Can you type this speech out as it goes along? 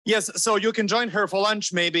Yes, so you can join her for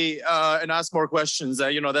lunch maybe and ask more questions.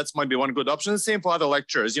 That's might be one good option. Same for other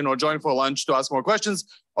lectures, join for lunch to ask more questions.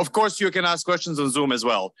 Of course, you can ask questions on Zoom as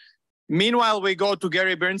well. Meanwhile, we go to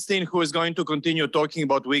Gary Bernstein, who is going to continue talking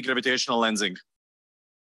about weak gravitational lensing.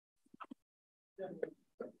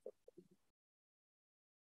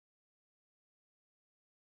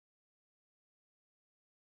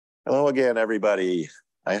 Hello again, everybody.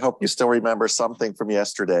 I hope you still remember something from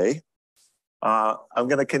yesterday. I'm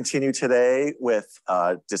going to continue today with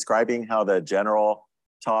describing how the general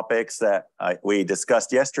topics that we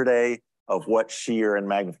discussed yesterday of what shear and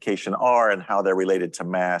magnification are and how they're related to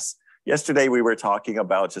mass. Yesterday, we were talking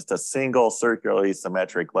about just a single circularly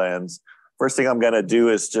symmetric lens. First thing I'm going to do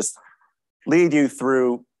is just lead you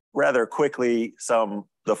through rather quickly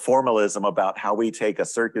the formalism about how we take a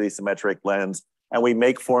circularly symmetric lens and we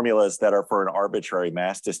make formulas that are for an arbitrary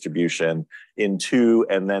mass distribution in 2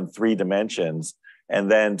 and then 3 dimensions,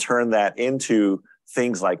 and then turn that into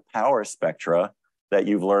things like power spectra that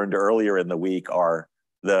you've learned earlier in the week are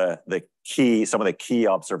some of the key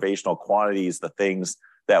observational quantities, the things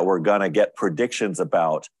that we're gonna get predictions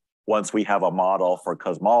about once we have a model for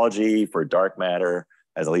cosmology, for dark matter,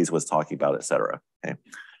 as Elise was talking about, et cetera. Okay.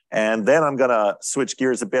 And then I'm gonna switch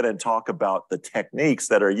gears a bit and talk about the techniques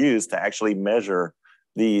that are used to actually measure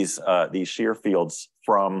these shear fields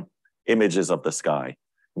from images of the sky.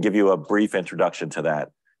 I'll give you a brief introduction to that.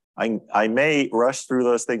 I may rush through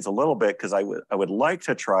those things a little bit because I would like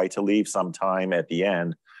to try to leave some time at the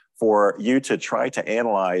end for you to try to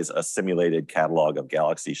analyze a simulated catalog of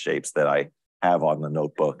galaxy shapes that I have on the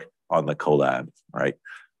notebook on the collab, right?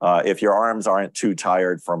 If your arms aren't too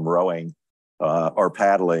tired from rowing or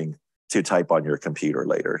paddling, to type on your computer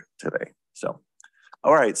later today. So,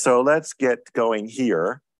 all right, so let's get going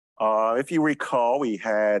here. If you recall, we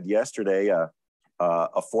had yesterday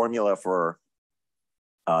a formula for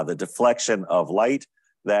the deflection of light,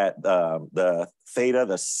 that the theta,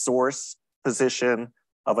 the source position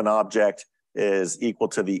of an object, is equal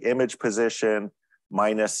to the image position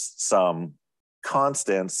minus some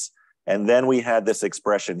constants. And then we had this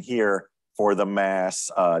expression here for the mass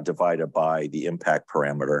divided by the impact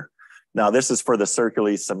parameter. Now, this is for the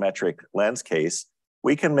circularly symmetric lens case.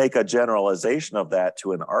 We can make a generalization of that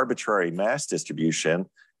to an arbitrary mass distribution,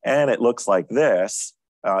 and it looks like this.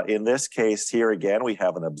 In this case here, again, we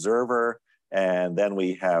have an observer, and then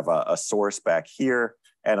we have a source back here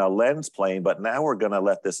and a lens plane, but now we're gonna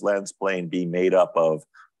let this lens plane be made up of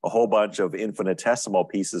a whole bunch of infinitesimal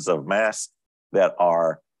pieces of mass that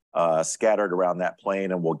are scattered around that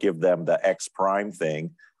plane, and we'll give them the X prime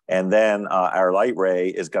thing. And then our light ray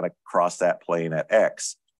is going to cross that plane at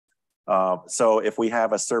X. So if we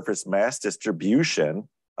have a surface mass distribution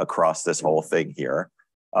across this whole thing here,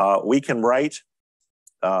 we can write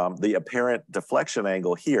the apparent deflection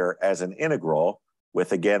angle here as an integral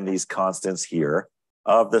with, again, these constants here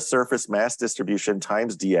of the surface mass distribution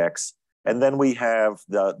times dx. And then we have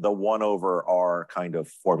the 1 over r kind of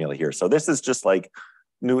formula here. So this is just like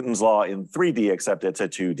Newton's law in 3D, except it's a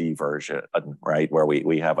 2D version, right? Where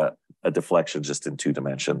we have a deflection just in 2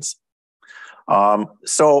 dimensions.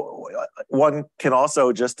 So one can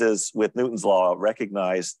also, just as with Newton's law,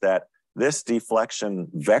 recognize that this deflection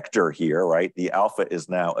vector here, right? The alpha is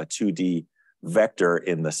now a 2D vector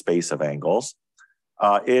in the space of angles,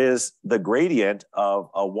 is the gradient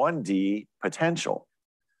of a 1D potential,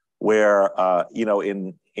 where,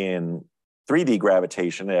 in 3D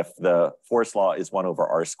gravitation, if the force law is 1 over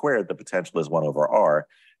r squared, the potential is 1 over r.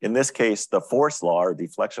 In this case, the force law or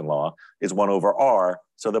deflection law is 1 over r,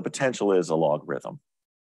 so the potential is a logarithm.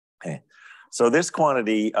 Okay. So this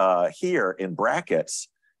quantity here in brackets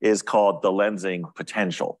is called the lensing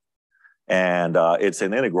potential. And it's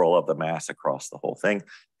an integral of the mass across the whole thing.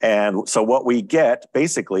 And so what we get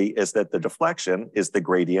basically is that the deflection is the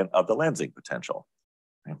gradient of the lensing potential.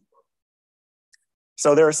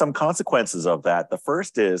 So there are some consequences of that. The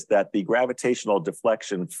first is that the gravitational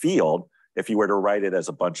deflection field, if you were to write it as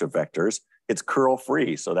a bunch of vectors, it's curl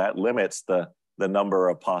free. So that limits the number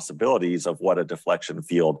of possibilities of what a deflection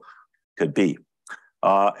field could be.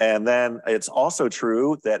 And then it's also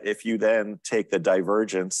true that if you then take the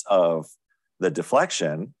divergence of the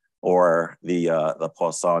deflection, or the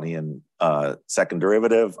Poissonian second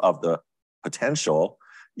derivative of the potential,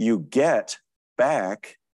 you get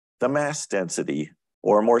back the mass density,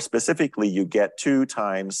 or more specifically, you get 2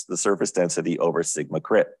 times the surface density over sigma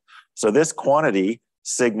crit. So this quantity,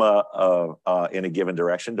 sigma in a given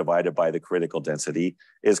direction divided by the critical density,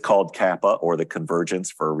 is called kappa, or the convergence,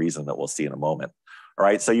 for a reason that we'll see in a moment. All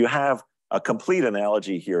right, so you have a complete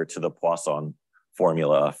analogy here to the Poisson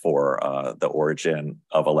formula for the origin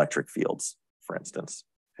of electric fields, for instance.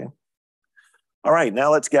 All right,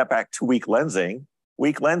 now let's get back to weak lensing.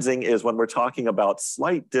 Weak lensing is when we're talking about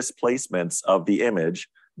slight displacements of the image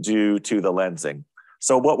due to the lensing.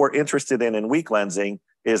 So what we're interested in weak lensing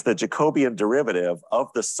is the Jacobian derivative of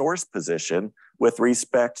the source position with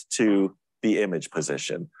respect to the image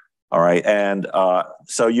position. All right, and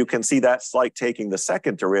so you can see that's like taking the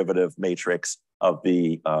second derivative matrix of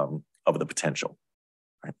the potential.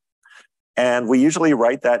 Right? And we usually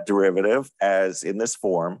write that derivative as in this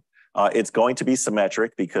form. It's going to be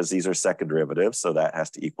symmetric because these are second derivatives, so that has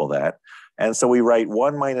to equal that. And so we write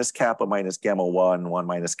 1 minus kappa minus gamma 1, 1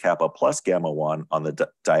 minus kappa plus gamma 1 on the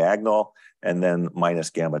diagonal, and then minus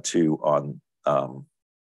gamma 2 on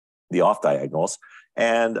the off diagonals.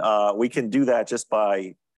 And we can do that just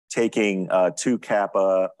by taking 2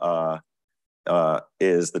 kappa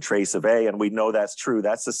is the trace of A, and we know that's true.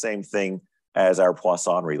 That's the same thing as our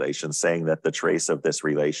Poisson relation, saying that the trace of this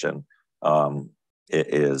relation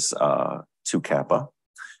is 2 kappa,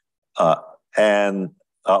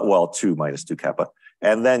 well, 2 minus 2 kappa.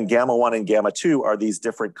 And then gamma 1 and gamma 2 are these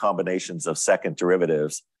different combinations of second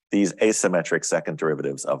derivatives, these asymmetric second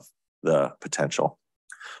derivatives of the potential.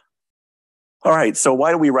 All right, so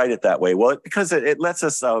why do we write it that way? Well, because it lets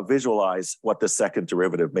us visualize what the second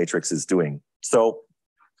derivative matrix is doing. So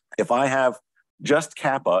if I have just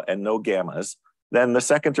kappa and no gammas, then the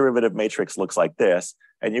second derivative matrix looks like this.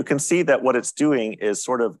 And you can see that what it's doing is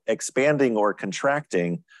sort of expanding or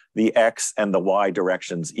contracting the X and the Y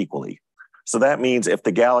directions equally. So that means if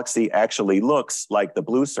the galaxy actually looks like the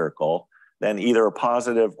blue circle, then either a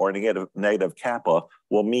positive or negative kappa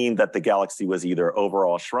will mean that the galaxy was either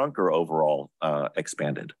overall shrunk or overall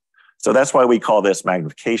expanded. So that's why we call this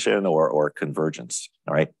magnification or convergence,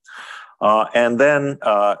 all right? And then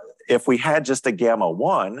if we had just a gamma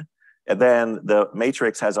 1, then the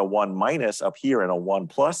matrix has a 1 minus up here and a 1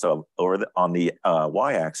 plus on the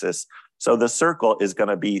y-axis. So the circle is going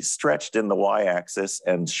to be stretched in the y-axis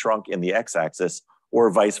and shrunk in the x-axis, or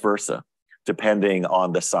vice versa, depending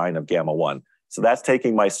on the sign of gamma 1. So that's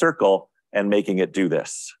taking my circle and making it do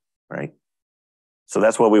this, right? So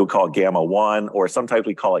that's what we would call gamma 1, or sometimes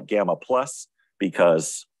we call it gamma plus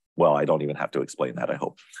because, well, I don't even have to explain that, I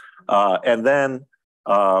hope. And then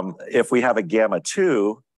if we have a gamma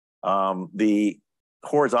 2, the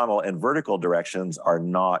horizontal and vertical directions are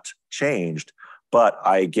not changed, but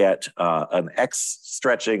I get an X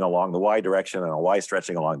stretching along the Y direction and a Y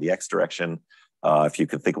stretching along the X direction. If you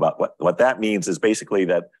can think about what that means is basically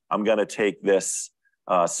that I'm going to take this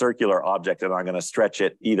circular object and I'm going to stretch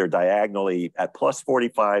it either diagonally at plus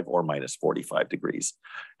 45 or minus 45 degrees.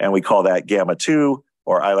 And we call that gamma 2,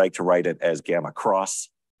 or I like to write it as gamma cross,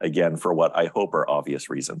 again, for what I hope are obvious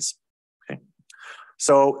reasons. Okay.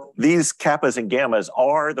 So these kappas and gammas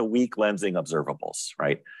are the weak lensing observables,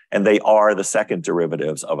 right? And they are the second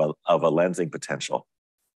derivatives of a lensing potential,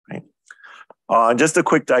 right? Just a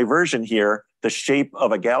quick diversion here, the shape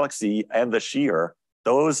of a galaxy and the shear,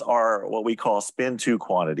 those are what we call spin-2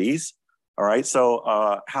 quantities, all right?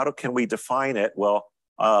 So can we define it? Well,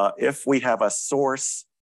 if we have a source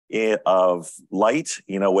of light,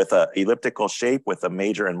 with an elliptical shape with a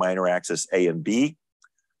major and minor axis A and B,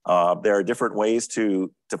 there are different ways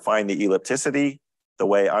to define the ellipticity. The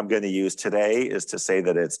way I'm going to use today is to say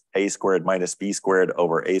that it's A squared minus B squared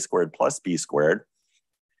over A squared plus B squared.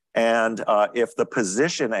 And if the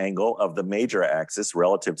position angle of the major axis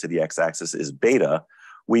relative to the x-axis is beta,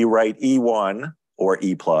 we write E1 or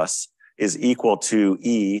E plus is equal to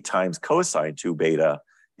E times cosine 2 beta,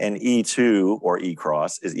 and E2 or E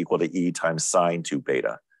cross is equal to E times sine 2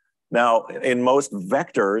 beta. Now, in most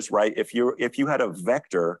vectors, right, if you had a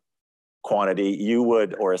vector quantity, you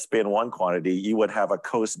would, or a spin 1 quantity, you would have a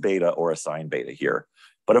cos beta or a sine beta here.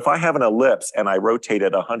 But if I have an ellipse and I rotate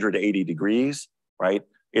it 180 degrees, right,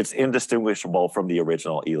 it's indistinguishable from the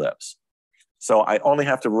original ellipse. So I only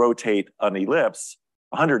have to rotate an ellipse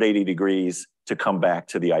 180 degrees to come back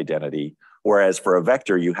to the identity. Whereas for a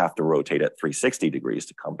vector, you have to rotate it 360 degrees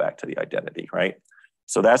to come back to the identity, right?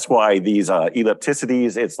 So that's why these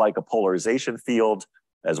ellipticities, it's like a polarization field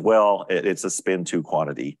as well. It's a spin-2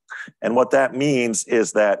 quantity. And what that means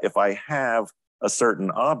is that if I have a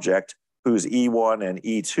certain object whose E1 and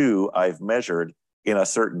E2 I've measured in a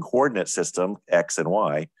certain coordinate system, X and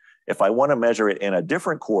Y, if I want to measure it in a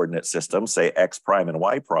different coordinate system, say X prime and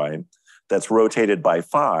Y prime, that's rotated by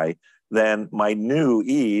phi, then my new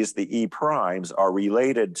E's, the E primes, are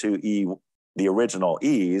related to the original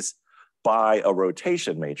E's by a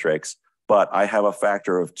rotation matrix, but I have a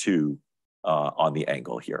factor of 2 on the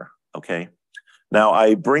angle here, okay? Now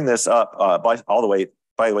I bring this up by the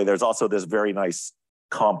way, there's also this very nice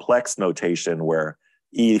complex notation where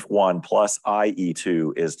E1 plus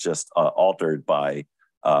IE2 is just altered by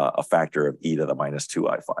a factor of e to the minus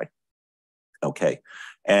 2I phi. Okay,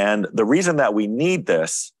 and the reason that we need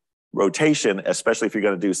this rotation, especially if you're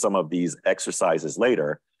going to do some of these exercises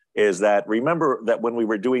later, is that remember that when we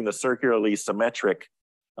were doing the circularly symmetric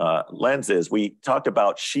lenses, we talked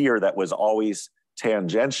about shear that was always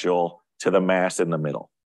tangential to the mass in the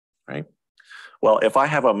middle, right? Well, if I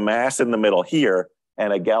have a mass in the middle here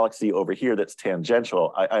and a galaxy over here that's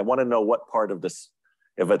tangential, I want to know what part of this,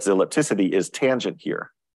 if its ellipticity is tangent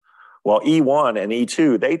here. Well, E1 and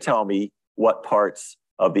E2, they tell me what parts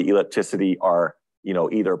of the ellipticity are,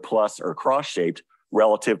 either plus or cross-shaped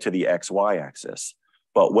relative to the XY axis.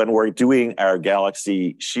 But when we're doing our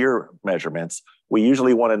galaxy shear measurements, we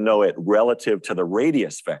usually want to know it relative to the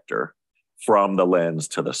radius vector from the lens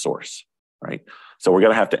to the source, right? So we're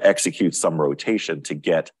going to have to execute some rotation to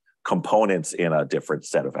get components in a different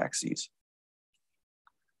set of axes.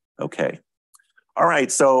 Okay. All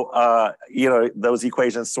right, so, those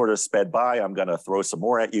equations sort of sped by. I'm going to throw some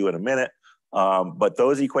more at you in a minute. But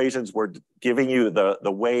those equations were giving you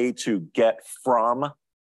the way to get from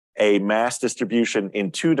a mass distribution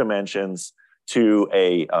in 2 dimensions to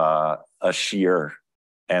a shear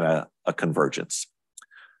and a convergence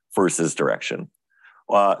versus direction.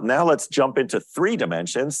 Now let's jump into 3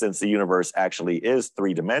 dimensions, since the universe actually is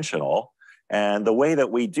 3-dimensional. And the way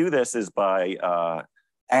that we do this is by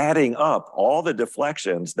adding up all the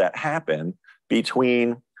deflections that happen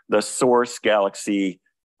between the source galaxy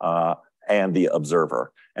and the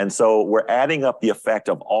observer. And so we're adding up the effect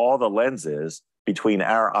of all the lenses between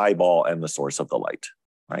our eyeball and the source of the light,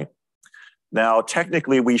 right? Now,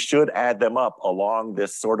 technically, we should add them up along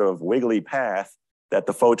this sort of wiggly path that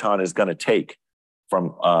the photon is going to take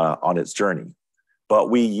from on its journey. But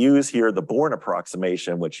we use here the Born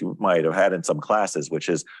approximation, which you might have had in some classes, which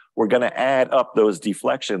is we're going to add up those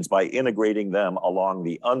deflections by integrating them along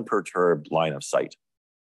the unperturbed line of sight,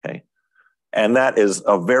 okay? And that is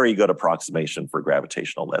a very good approximation for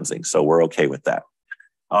gravitational lensing, so we're okay with that.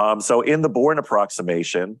 So in the Born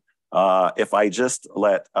approximation, if I just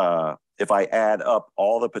if I add up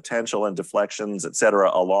all the potential and deflections, et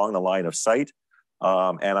cetera, along the line of sight,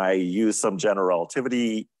 and I use some general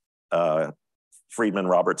relativity, Friedman,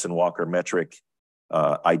 Robertson, Walker metric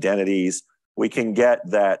identities, we can get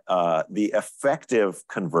that the effective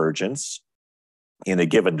convergence in a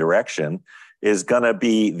given direction is going to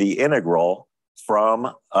be the integral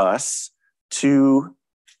from us to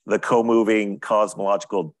the co-moving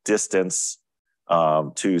cosmological distance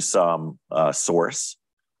to some source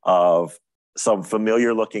of some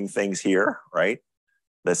familiar looking things here, right?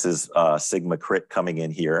 This is sigma crit coming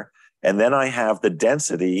in here. And then I have the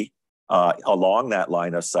density along that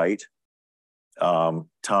line of sight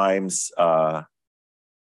times, as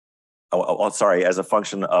a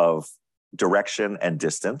function of direction and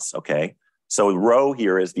distance, okay? So rho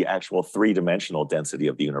here is the actual 3-dimensional density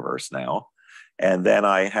of the universe now. And then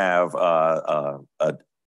I have a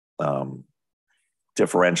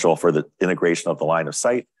differential for the integration of the line of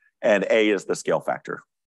sight, and A is the scale factor,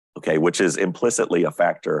 okay, which is implicitly a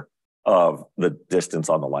factor of the distance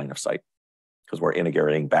on the line of sight, because we're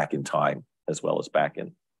integrating back in time as well as back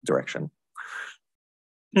in direction.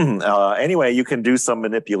 Anyway, you can do some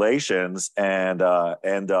manipulations and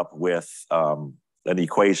end up with an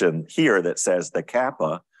equation here that says the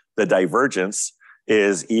kappa, the divergence,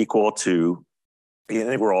 is equal to the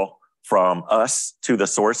integral from us to the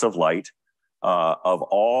source of light of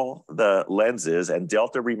all the lenses, and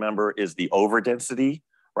delta, remember, is the overdensity,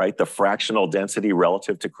 right? The fractional density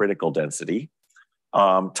relative to critical density,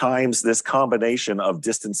 times this combination of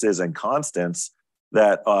distances and constants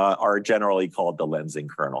that are generally called the lensing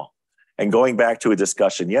kernel. And going back to a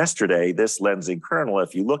discussion yesterday, this lensing kernel,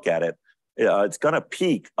 if you look at it, it's going to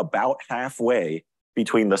peak about halfway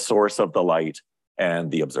between the source of the light and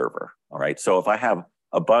the observer, all right? So if I have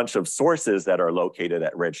a bunch of sources that are located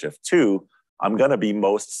at redshift 2, I'm going to be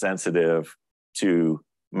most sensitive to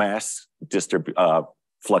mass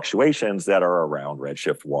fluctuations that are around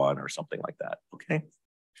redshift 1 or something like that, okay?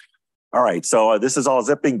 All right, so this is all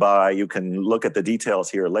zipping by. You can look at the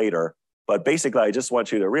details here later, but basically I just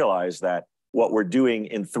want you to realize that what we're doing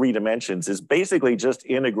in 3 dimensions is basically just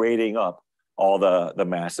integrating up all the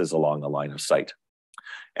masses along the line of sight.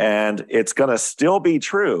 And it's going to still be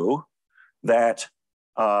true that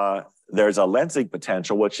there's a lensing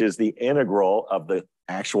potential, which is the integral of the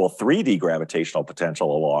actual 3D gravitational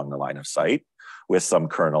potential along the line of sight with some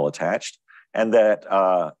kernel attached, and that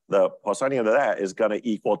the Poissonian of that is going to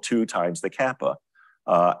equal 2 times the kappa.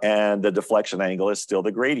 And the deflection angle is still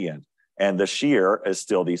the gradient, and the shear is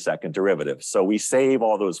still the second derivative. So we save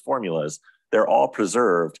all those formulas they're all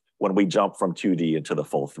preserved when we jump from 2D into the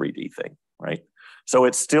full 3D thing, right? So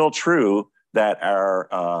it's still true that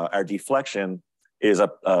our deflection is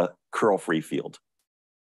a curl-free field,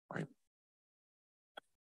 right?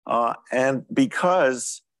 And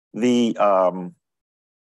because these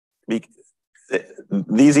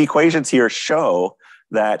equations here show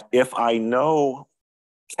that if I know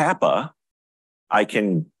kappa, I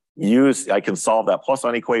can solve that plus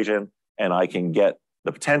one equation, and I can get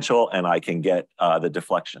the potential, and I can get the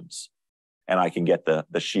deflections, and I can get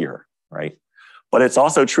the shear, right? But it's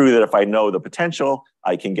also true that if I know the potential,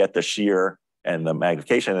 I can get the shear and the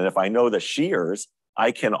magnification. And if I know the shears,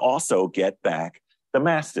 I can also get back the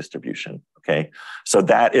mass distribution, okay? So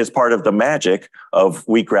that is part of the magic of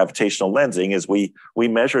weak gravitational lensing, is we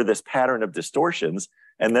measure this pattern of distortions,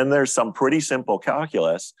 and then there's some pretty simple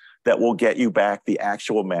calculus that will get you back the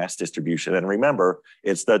actual mass distribution. And remember,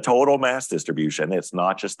 it's the total mass distribution. It's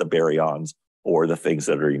not just the baryons or the things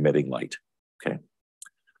that are emitting light, okay?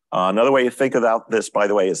 Another way to think about this, by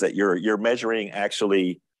the way, is that you're measuring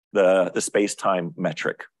actually the space-time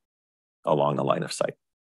metric along the line of sight,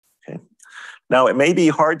 okay? Now, it may be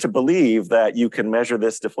hard to believe that you can measure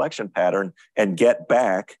this deflection pattern and get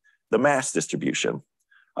back the mass distribution,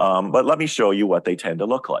 but let me show you what they tend to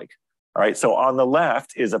look like. All right, so on the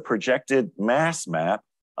left is a projected mass map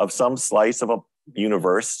of some slice of a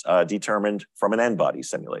universe determined from an n-body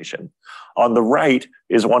simulation. On the right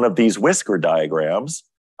is one of these whisker diagrams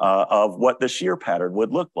of what the shear pattern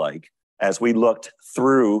would look like as we looked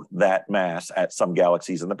through that mass at some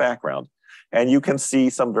galaxies in the background. And you can see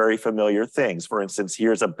some very familiar things. For instance,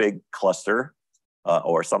 here's a big cluster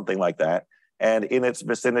or something like that. And in its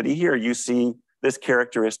vicinity here, you see this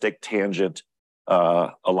characteristic tangent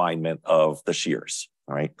alignment of the shears,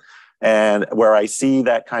 all right? And where I see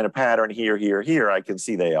that kind of pattern here, here, here, I can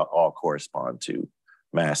see they all correspond to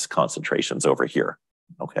mass concentrations over here,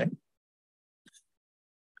 okay?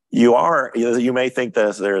 You may think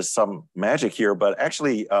that there's some magic here, but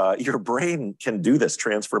actually your brain can do this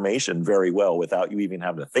transformation very well without you even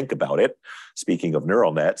having to think about it. Speaking of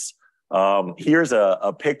neural nets, here's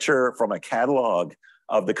a picture from a catalog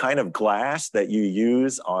of the kind of glass that you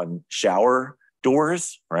use on shower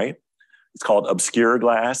doors, right? It's called obscure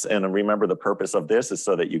glass. And remember, the purpose of this is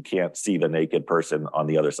so that you can't see the naked person on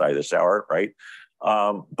the other side of the shower, right?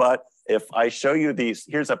 But if I show you these,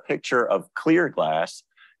 here's a picture of clear glass.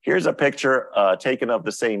 Here's a picture taken of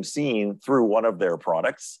the same scene through one of their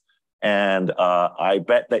products. And I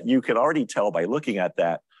bet that you can already tell by looking at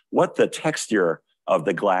that what the texture of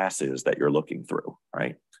the glass is that you're looking through,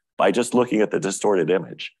 right? By just looking at the distorted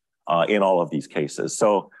image in all of these cases.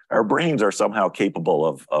 So our brains are somehow capable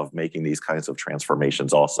of making these kinds of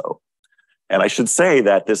transformations also. And I should say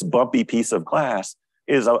that this bumpy piece of glass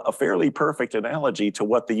is a fairly perfect analogy to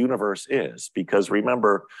what the universe is, because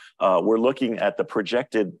remember, we're looking at the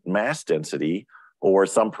projected mass density or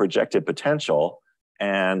some projected potential.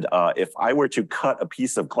 And if I were to cut a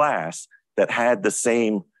piece of glass that had the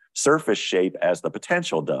same surface shape as the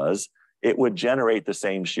potential does, it would generate the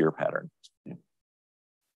same shear pattern. It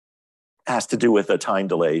has to do with a time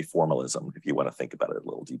delay formalism, if you want to think about it a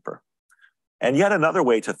little deeper. And yet another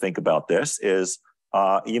way to think about this is,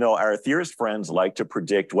 our theorist friends like to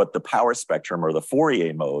predict what the power spectrum or the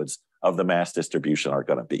Fourier modes of the mass distribution are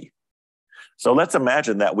going to be. So let's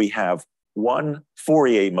imagine that we have one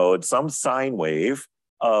Fourier mode, some sine wave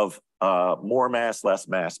of more mass, less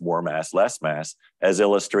mass, more mass, less mass, as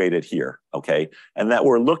illustrated here, okay? And that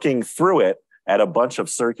we're looking through it at a bunch of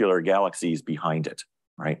circular galaxies behind it,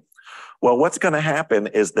 right? Well, what's going to happen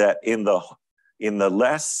is that in the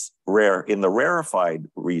rarefied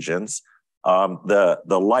regions,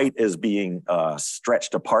 the light is being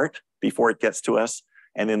stretched apart before it gets to us.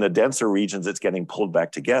 And in the denser regions, it's getting pulled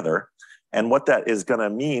back together. And what that is going to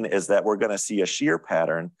mean is that we're going to see a shear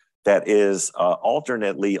pattern that is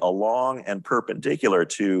alternately along and perpendicular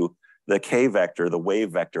to the K vector, the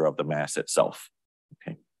wave vector of the mass itself.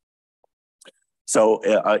 Okay. So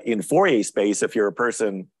in Fourier space, if you're a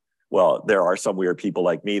person, well, there are some weird people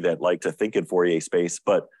like me that like to think in Fourier space,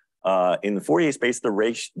 but in Fourier space,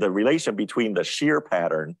 the relation between the shear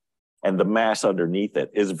pattern and the mass underneath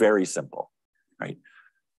it is very simple, right?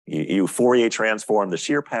 You Fourier transform the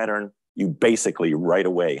shear pattern, you basically right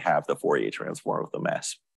away have the Fourier transform of the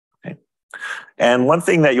mass. Okay? And one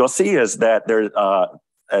thing that you'll see is that there,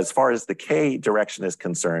 as far as the K direction is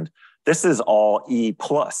concerned, this is all E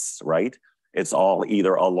plus, right? It's all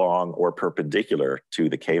either along or perpendicular to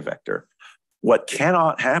the K vector. What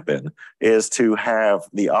cannot happen is to have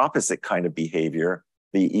the opposite kind of behavior,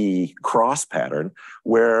 the E cross pattern,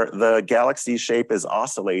 where the galaxy shape is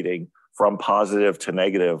oscillating from positive to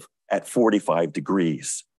negative at 45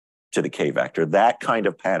 degrees to the K vector. That kind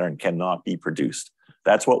of pattern cannot be produced.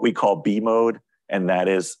 That's what we call B mode, and that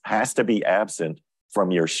has to be absent from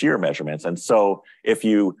your shear measurements. And so if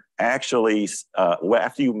you actually,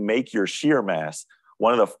 after you make your shear mass,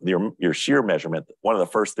 your shear measurement, one of the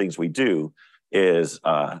first things we do is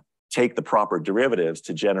take the proper derivatives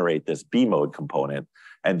to generate this B mode component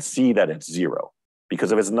and see that it's 0.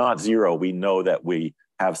 Because if it's not 0, we know that we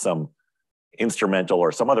have some instrumental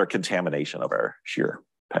or some other contamination of our shear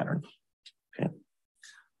pattern. Okay.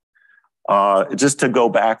 Just to go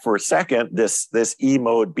back for a second, this E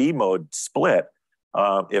mode, B mode split,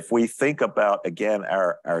 if we think about, again,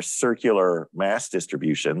 our circular mass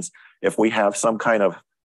distributions, if we have some kind of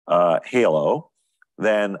halo,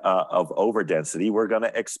 then of overdensity, we're going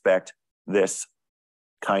to expect this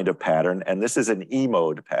kind of pattern. And this is an E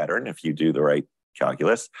mode pattern, if you do the right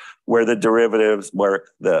calculus, where the derivatives, where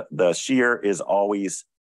the shear is always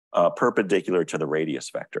perpendicular to the radius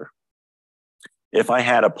vector. If I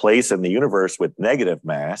had a place in the universe with negative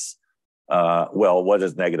mass, well, what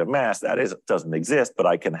is negative mass? That is, it doesn't exist, but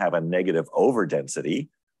I can have a negative overdensity,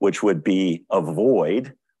 which would be a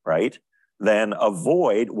void, right? Then a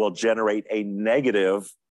void will generate a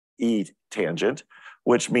negative E tangent,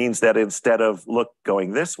 which means that instead of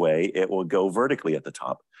going this way, it will go vertically at the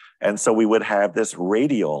top. And so we would have this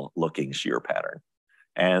radial looking shear pattern.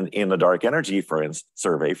 And in the dark energy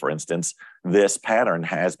survey, for instance, this pattern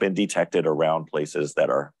has been detected around places that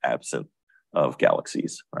are absent of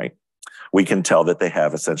galaxies, right? We can tell that they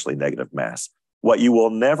have essentially negative mass. What you will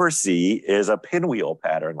never see is a pinwheel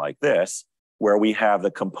pattern like this, where we have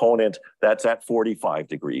the component that's at 45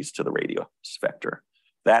 degrees to the radius vector.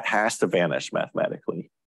 That has to vanish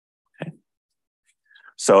mathematically. Okay.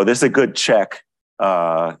 So this is a good check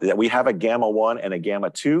that we have a gamma 1 and a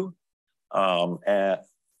gamma 2.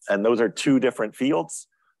 And those are two different fields,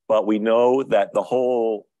 but we know that the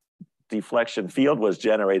whole deflection field was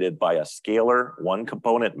generated by a scalar one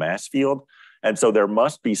component mass field. And so there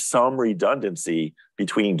must be some redundancy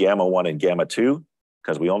between gamma 1 and gamma 2,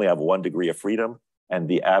 because we only have 1 degree of freedom. And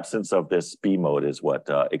the absence of this B mode is what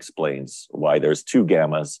explains why there's 2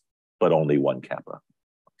 gammas, but only 1 kappa.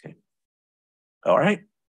 Okay. All right.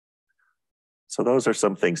 So those are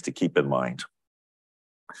some things to keep in mind.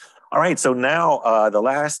 All right, so now the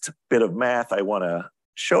last bit of math I want to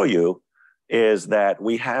show you is that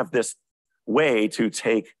we have this way to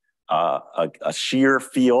take a shear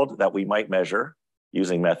field that we might measure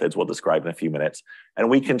using methods we'll describe in a few minutes, and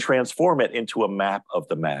we can transform it into a map of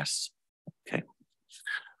the mass. Okay.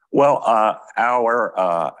 Well,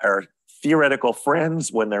 our theoretical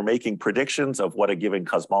friends, when they're making predictions of what a given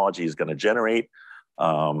cosmology is going to generate,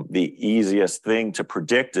 the easiest thing to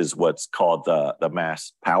predict is what's called the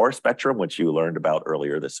mass power spectrum, which you learned about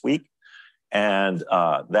earlier this week. And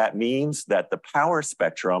that means that the power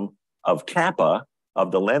spectrum of kappa,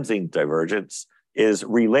 of the lensing divergence, is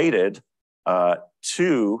related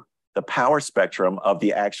to the power spectrum of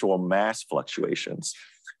the actual mass fluctuations.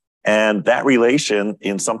 And that relation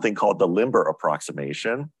in something called the Limber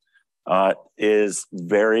approximation is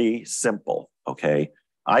very simple, okay?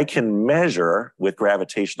 I can measure with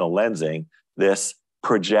gravitational lensing this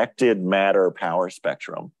projected matter power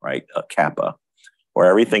spectrum, right, kappa, where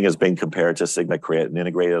everything has been compared to sigma crit and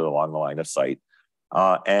integrated along the line of sight.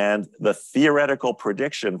 And the theoretical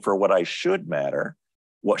prediction for what I should measure,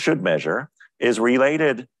 is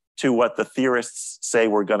related to what the theorists say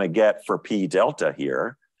we're going to get for P delta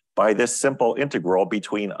here by this simple integral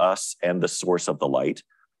between us and the source of the light.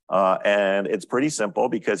 And it's pretty simple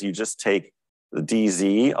because you just take the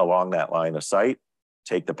dz along that line of sight,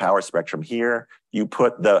 take the power spectrum here, you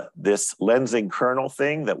put this lensing kernel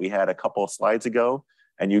thing that we had a couple of slides ago,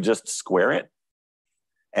 and you just square it.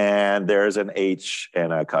 And there's an h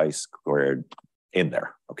and a chi-squared in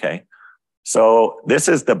there, okay? So this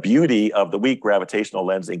is the beauty of the weak gravitational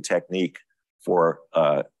lensing technique for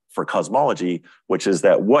cosmology, which is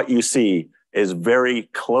that what you see is very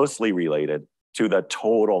closely related to the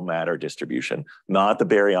total matter distribution, not the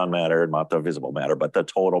baryon matter, not the visible matter, but the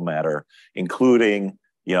total matter, including,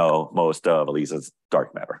 you know, most of ELISA's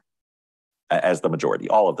dark matter as the majority,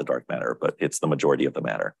 all of the dark matter, but it's the majority of the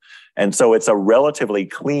matter. And so it's a relatively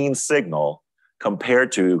clean signal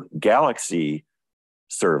compared to galaxy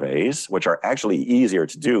surveys, which are actually easier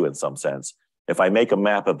to do in some sense. If I make a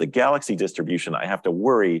map of the galaxy distribution, I have to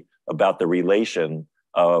worry about the relation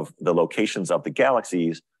of the locations of the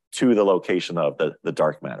galaxies to the location of the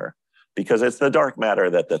dark matter, because it's the dark matter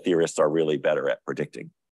that the theorists are really better at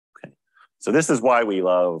predicting. Okay. So this is why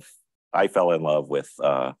I fell in love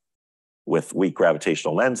with weak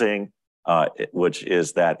gravitational lensing, which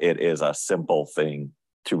is that it is a simple thing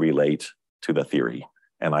to relate to the theory.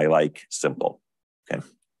 And I like simple, okay?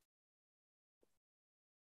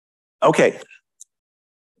 Okay,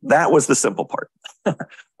 that was the simple part.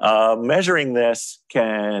 Measuring this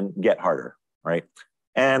can get harder, right?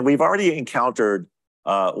 And we've already encountered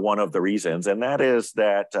one of the reasons, and that is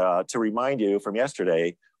that, to remind you from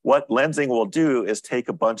yesterday, what lensing will do is take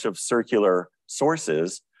a bunch of circular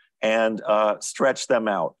sources and stretch them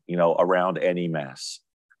out, around any mass,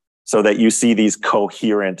 so that you see these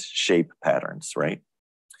coherent shape patterns, right?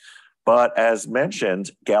 But as mentioned,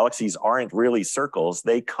 galaxies aren't really circles.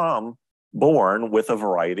 They come born with a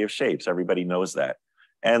variety of shapes. Everybody knows that.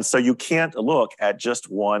 And so you can't look at just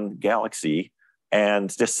one galaxy and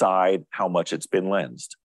decide how much it's been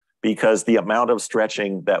lensed, because the amount of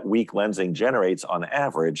stretching that weak lensing generates on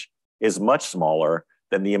average is much smaller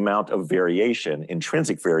than the amount of variation,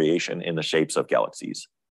 intrinsic variation in the shapes of galaxies.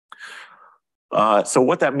 So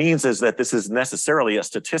what that means is that this is necessarily a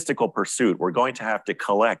statistical pursuit. We're going to have to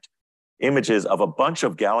collect images of a bunch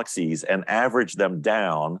of galaxies and average them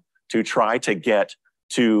down to try to get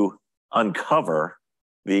to uncover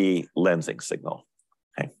the lensing signal,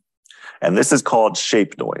 okay? And this is called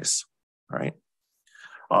shape noise, right?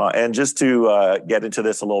 And just to get into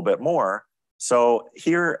this a little bit more, so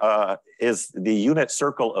here is the unit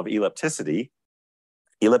circle of ellipticity.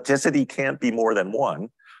 Ellipticity can't be more than one.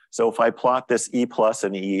 So if I plot this E plus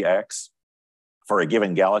and EX for a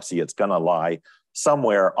given galaxy, it's gonna lie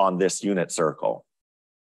somewhere on this unit circle,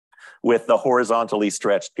 with the horizontally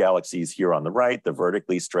stretched galaxies here on the right. The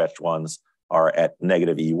vertically stretched ones are at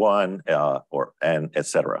negative E1 and et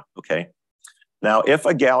cetera, okay? Now, if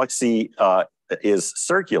a galaxy is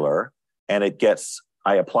circular and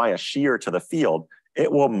I apply a shear to the field,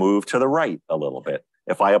 it will move to the right a little bit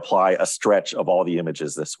if I apply a stretch of all the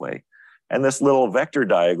images this way. And this little vector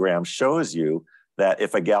diagram shows you that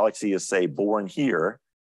if a galaxy is, say, born here,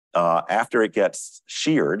 after it gets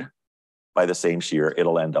sheared by the same shear,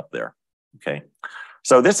 it'll end up there, okay?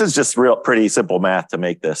 So this is just pretty simple math to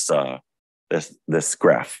make this, this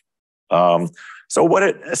graph. So what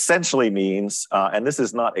it essentially means, and this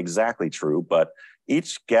is not exactly true, but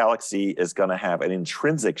each galaxy is gonna have an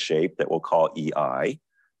intrinsic shape that we'll call EI,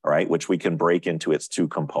 all right, which we can break into its two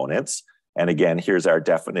components. And again, here's our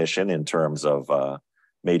definition in terms of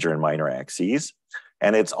major and minor axes.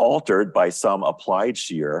 And it's altered by some applied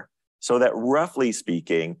shear, so that roughly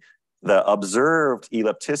speaking, the observed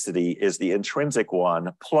ellipticity is the intrinsic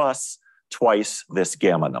one plus twice this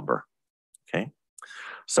gamma number, okay?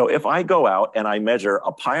 So if I go out and I measure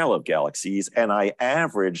a pile of galaxies and I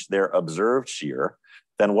average their observed shear,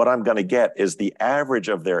 then what I'm gonna get is the average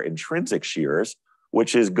of their intrinsic shears,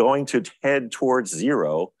 which is going to head towards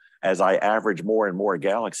zero as I average more and more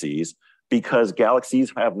galaxies, because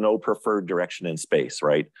galaxies have no preferred direction in space,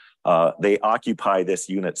 right? They occupy this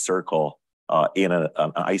unit circle in an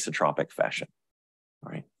isotropic fashion,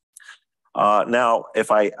 right? Now,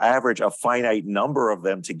 if I average a finite number of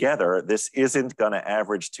them together, this isn't gonna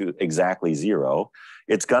average to exactly zero.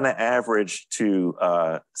 It's gonna average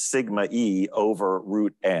to sigma E over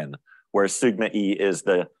root n, where sigma E is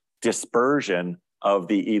the dispersion of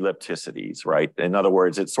the ellipticities, right? In other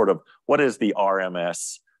words, it's sort of, what is the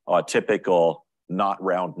RMS typical not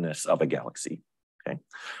roundness of a galaxy, okay?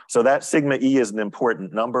 So that sigma E is an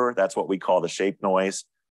important number. That's what we call the shape noise.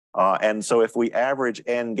 And so if we average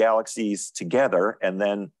n galaxies together and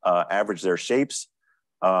then average their shapes,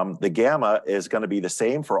 the gamma is gonna be the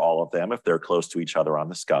same for all of them if they're close to each other on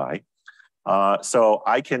the sky. So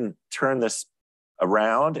I can turn this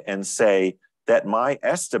around and say that my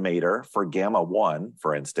estimator for gamma 1,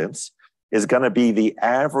 for instance, is gonna be the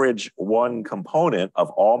average one component of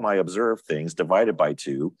all my observed things divided by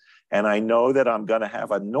 2. And I know that I'm gonna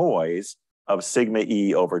have a noise of sigma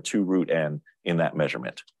E over 2 root n in that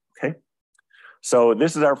measurement, okay? So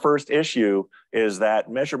this is our first issue, is that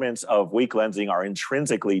measurements of weak lensing are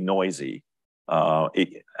intrinsically noisy. How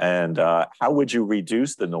would you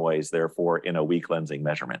reduce the noise, therefore, in a weak lensing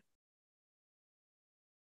measurement?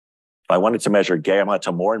 If I wanted to measure gamma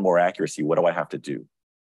to more and more accuracy, what do I have to do?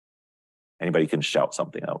 Anybody can shout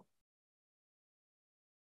something out.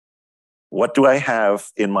 What do I have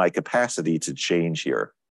in my capacity to change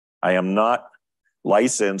here? I am not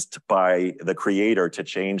licensed by the creator to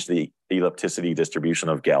change the ellipticity distribution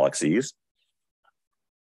of galaxies.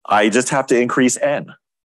 I just have to increase n,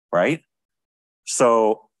 right?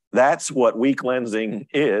 So that's what weak lensing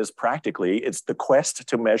is practically. It's the quest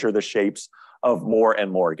to measure the shapes of more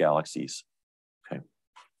and more galaxies, okay?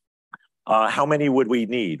 How many would we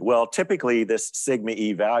need? Well, typically this sigma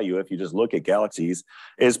E value, if you just look at galaxies,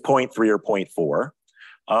 is 0.3 or 0.4.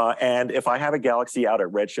 And if I have a galaxy out at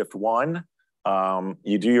redshift 1,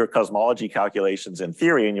 you do your cosmology calculations in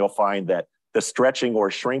theory, and you'll find that the stretching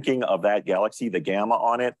or shrinking of that galaxy, the gamma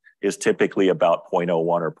on it, is typically about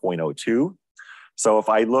 0.01 or 0.02. So if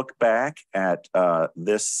I look back at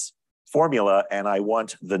this formula and I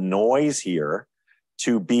want the noise here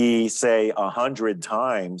to be, say, 100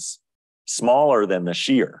 times smaller than the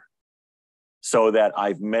shear, so that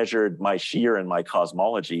I've measured my shear and my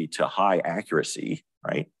cosmology to high accuracy,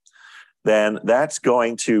 right? Then that's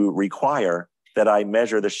going to require that I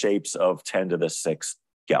measure the shapes of 10 to the 6th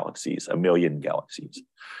galaxies, a million galaxies.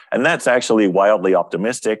 And that's actually wildly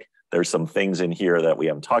optimistic. There's some things in here that we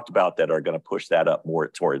haven't talked about that are going to push that up more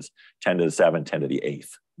towards 10 to the 7th, 10 to the 8th,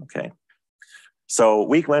 okay? So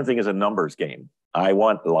weak lensing is a numbers game. I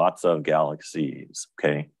want lots of galaxies,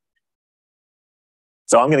 okay?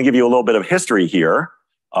 So I'm going to give you a little bit of history here.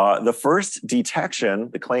 The first detection,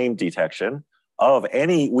 the claimed detection of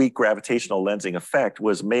any weak gravitational lensing effect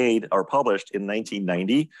was made or published in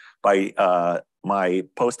 1990 by my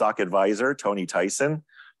postdoc advisor, Tony Tyson,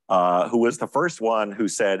 who was the first one who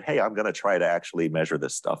said, hey, I'm going to try to actually measure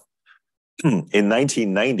this stuff. In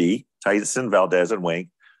 1990, Tyson, Valdez, and Wink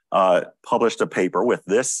published a paper with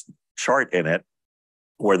this chart in it,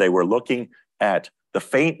 where they were looking at the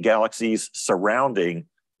faint galaxies surrounding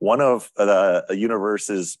one of the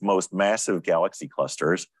universe's most massive galaxy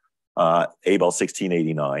clusters, Abell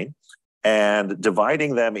 1689, and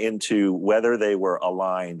dividing them into whether they were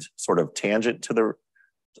aligned sort of tangent to the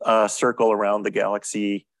circle around the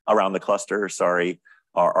galaxy, around the cluster, sorry.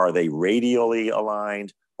 Are they radially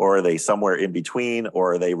aligned, or are they somewhere in between,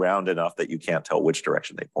 or are they round enough that you can't tell which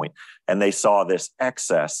direction they point? And they saw this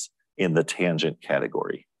excess in the tangent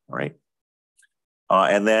category, right?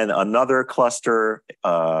 And then another cluster,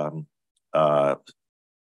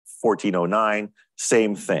 1409,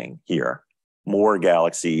 same thing here. More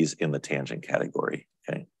galaxies in the tangent category,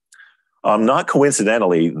 okay? Not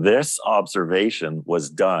coincidentally, this observation was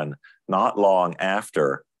done not long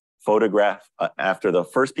after after the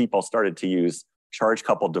first people started to use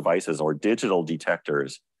charge-coupled devices or digital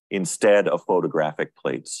detectors instead of photographic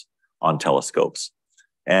plates on telescopes.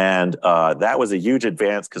 And that was a huge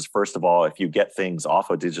advance because, first of all, if you get things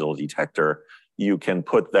off a digital detector, you can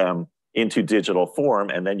put them into digital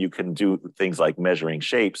form, and then you can do things like measuring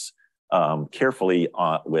shapes carefully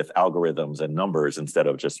with algorithms and numbers instead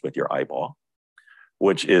of just with your eyeball,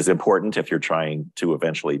 which is important if you're trying to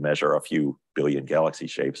eventually measure a few billion galaxy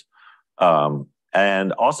shapes.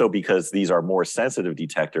 And also because these are more sensitive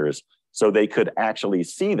detectors, so they could actually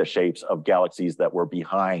see the shapes of galaxies that were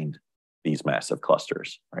behind these massive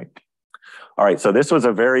clusters, right? All right, so this was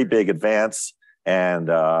a very big advance. And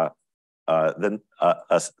then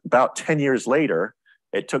about 10 years later,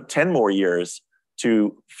 it took 10 more years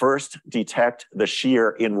to first detect the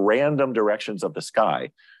shear in random directions of the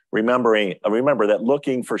sky. Remember that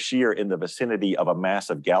looking for shear in the vicinity of a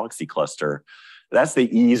massive galaxy cluster, that's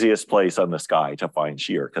the easiest place on the sky to find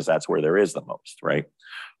shear because that's where there is the most, right?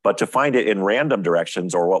 But to find it in random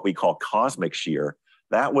directions, or what we call cosmic shear,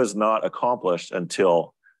 that was not accomplished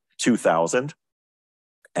until 2000.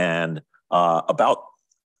 And about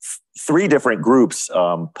 3 different groups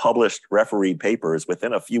published refereed papers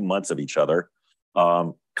within a few months of each other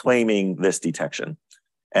claiming this detection.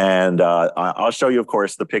 And I'll show you, of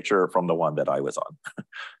course, the picture from the one that I was on.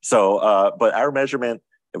 So, but our measurement,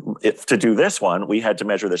 to do this one, we had to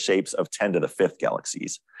measure the shapes of 10 to the 5th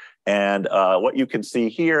galaxies. And what you can see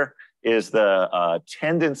here is the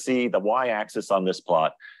tendency, the y-axis on this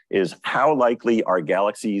plot is how likely are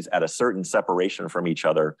galaxies at a certain separation from each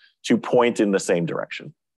other to point in the same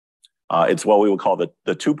direction. It's what we would call the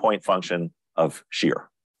 2-point function of shear,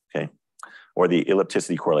 okay? Or the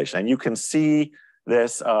ellipticity correlation. And you can see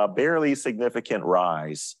this barely significant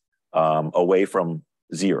rise away from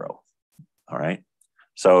 0, all right?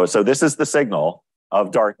 So this is the signal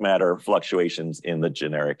of dark matter fluctuations in the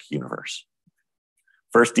generic universe.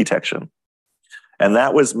 First detection. And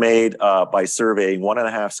that was made by surveying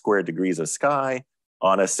 1.5 square degrees of sky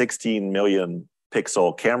on a 16 million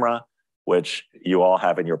pixel camera, which you all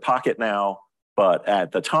have in your pocket now. But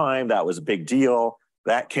at the time, that was a big deal.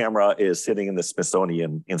 That camera is sitting in the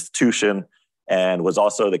Smithsonian Institution and was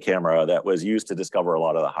also the camera that was used to discover a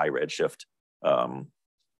lot of the high redshift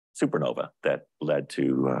supernova that led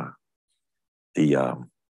to the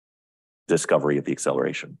discovery of the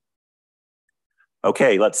acceleration.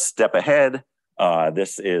 Okay, let's step ahead.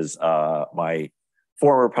 This is my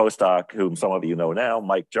former postdoc, whom some of you know now,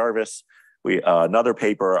 Mike Jarvis. Another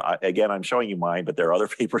paper, again, I'm showing you mine, but there are other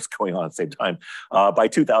papers going on at the same time. By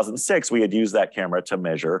 2006, we had used that camera to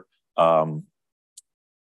measure about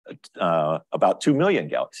 2 million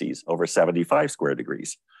galaxies over 75 square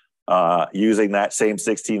degrees. using that same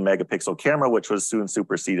 16 megapixel camera, which was soon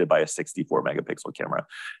superseded by a 64 megapixel camera.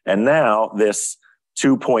 And now this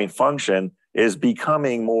 2-point function is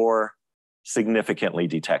becoming more significantly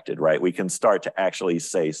detected, right? We can start to actually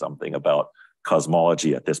say something about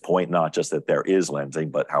cosmology at this point, not just that there is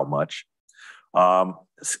lensing, but how much.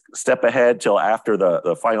 Step ahead till after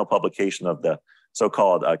the final publication of the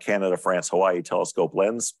so-called Canada, France, Hawaii Telescope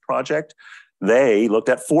Lens Project. They looked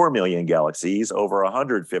at 4 million galaxies over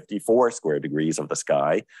 154 square degrees of the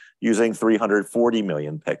sky using 340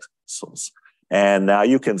 million pixels. And now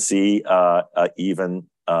you can see even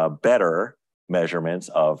better measurements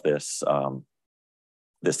of this,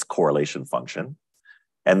 this correlation function.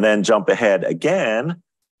 And then jump ahead again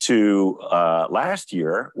to last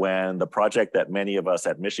year, when the project that many of us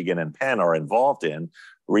at Michigan and Penn are involved in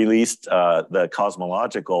released the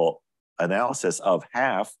cosmological analysis of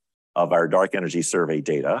half of our dark energy survey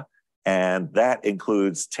data. And that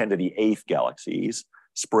includes 10 to the 8th galaxies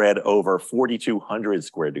spread over 4,200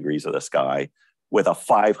 square degrees of the sky with a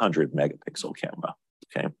 500 megapixel camera,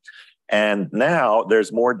 okay? And now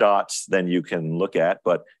there's more dots than you can look at,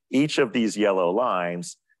 but each of these yellow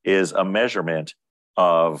lines is a measurement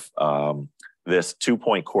of this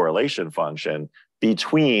 2-point correlation function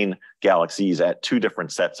between galaxies at 2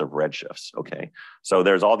 different sets of redshifts, okay? So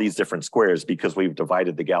there's all these different squares because we've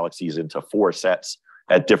divided the galaxies into 4 sets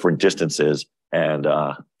at different distances and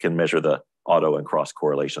can measure the auto and cross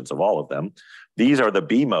correlations of all of them. These are the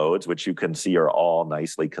B modes, which you can see are all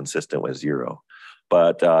nicely consistent with 0.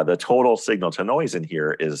 But the total signal to noise in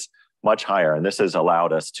here is much higher. And this has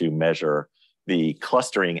allowed us to measure the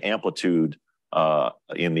clustering amplitude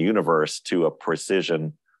in the universe to a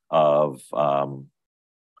precision of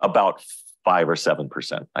about 5 or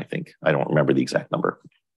 7%, I think. I don't remember the exact number.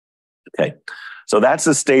 Okay, so that's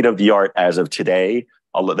the state of the art as of today.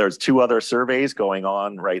 There's 2 other surveys going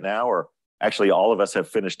on right now, or actually all of us have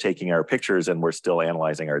finished taking our pictures and we're still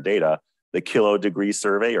analyzing our data. The Kilodegree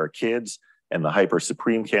Survey, or KIDS, and the Hyper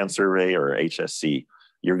Supreme Can Survey, or HSC.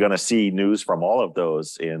 You're gonna see news from all of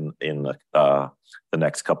those in the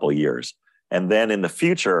next couple of years. And then in the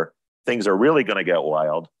future, things are really gonna get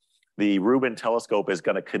wild. The Rubin telescope is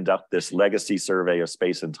gonna conduct this Legacy Survey of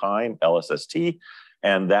Space and Time, LSST,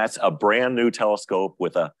 and that's a brand new telescope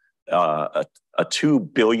with a 2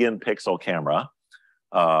 billion pixel camera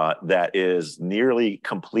that is nearly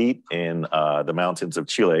complete in the mountains of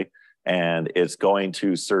Chile. And it's going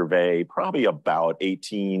to survey probably about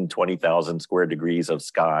 20,000 square degrees of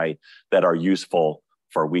sky that are useful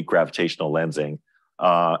for weak gravitational lensing.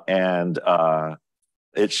 And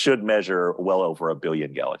it should measure well over 1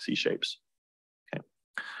 billion galaxy shapes. Okay.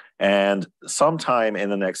 And sometime in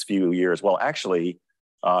the next few years, well, actually,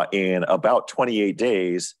 in about 28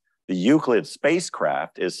 days, the Euclid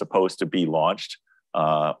spacecraft is supposed to be launched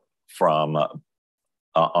on a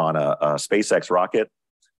SpaceX rocket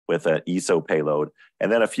with an ESO payload.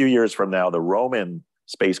 And then a few years from now, the Roman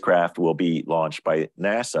spacecraft will be launched by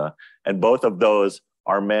NASA. And both of those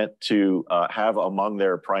are meant to have among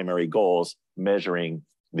their primary goals measuring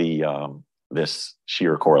this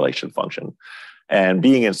shear correlation function. And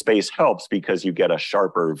being in space helps because you get a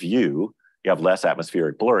sharper view, you have less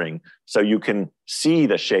atmospheric blurring, so you can see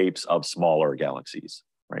the shapes of smaller galaxies,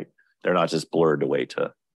 right? They're not just blurred away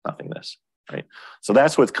to nothingness, right? So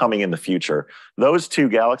that's what's coming in the future. These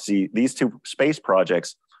 2 space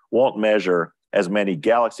projects won't measure as many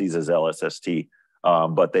galaxies as LSST,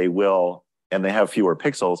 but they will, and they have fewer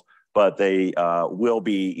pixels, but they will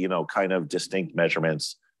be, kind of distinct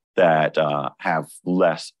measurements that have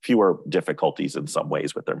fewer difficulties in some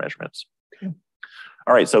ways with their measurements. Okay.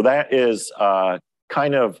 All right, so that is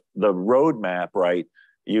kind of the roadmap, right?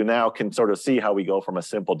 You now can sort of see how we go from a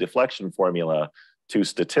simple deflection formula to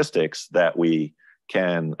statistics that we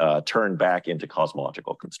can turn back into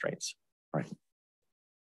cosmological constraints, right?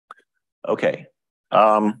 Okay.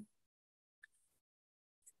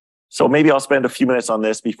 So maybe I'll spend a few minutes on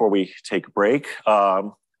this before we take a break.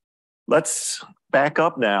 Let's back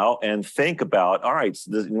up now and think about, all right,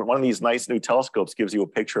 so one of these nice new telescopes gives you a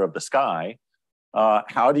picture of the sky.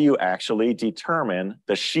 How do you actually determine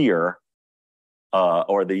the shear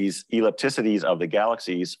or these ellipticities of the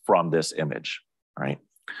galaxies from this image, right?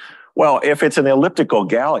 Well, if it's an elliptical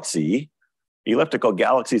galaxies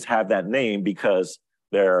have that name because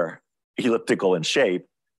they're elliptical in shape,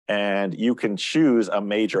 and you can choose a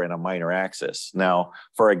major and a minor axis. Now,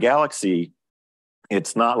 for a galaxy,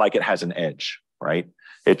 it's not like it has an edge, right?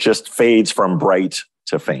 It just fades from bright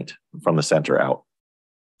to faint, from the center out.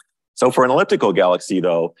 So for an elliptical galaxy,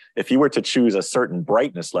 though, if you were to choose a certain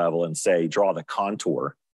brightness level and say, draw the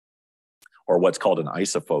contour, or what's called an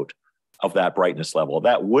isophote of that brightness level.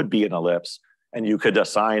 That would be an ellipse, and you could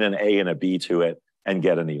assign an A and a B to it and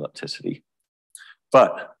get an ellipticity.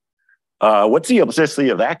 But what's the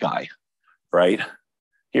ellipticity of that guy, right?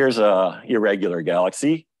 Here's a irregular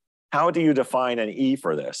galaxy. How do you define an E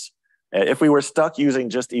for this? If we were stuck using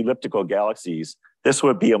just elliptical galaxies, this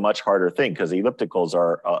would be a much harder thing because ellipticals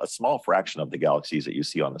are a small fraction of the galaxies that you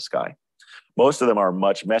see on the sky. Most of them are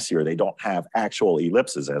much messier. They don't have actual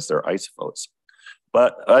ellipses as their isophotes.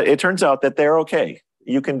 But it turns out that they're okay.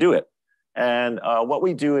 You can do it. And what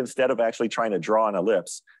we do instead of actually trying to draw an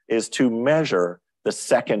ellipse is to measure the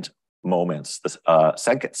second moments, the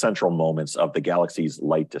second central moments of the galaxy's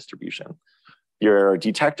light distribution. Your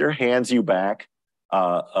detector hands you back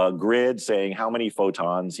a grid saying how many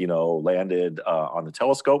photons, landed on the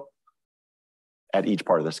telescope at each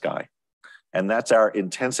part of the sky. And that's our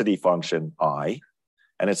intensity function, I,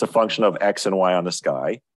 and it's a function of X and Y on the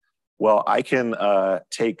sky. Well, I can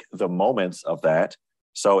take the moments of that.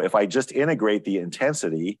 So if I just integrate the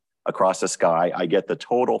intensity across the sky, I get the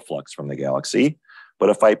total flux from the galaxy. But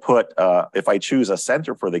if I choose a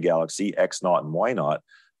center for the galaxy, X naught and Y naught,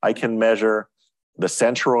 I can measure the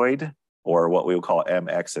centroid, or what we would call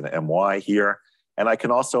MX and MY here. And I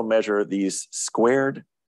can also measure these squared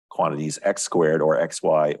quantities, X squared or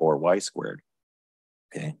XY or Y squared.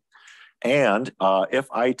 Okay. And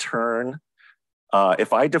if I define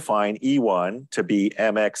E1 to be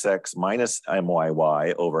MXX minus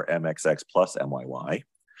MYY over MXX plus MYY,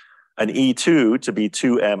 an E2 to be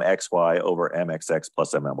 2MXY over MXX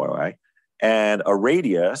plus MYY, and a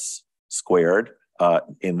radius squared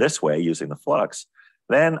in this way using the flux,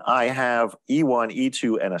 then I have E1,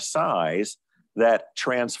 E2, and a size that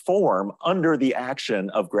transform under the action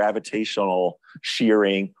of gravitational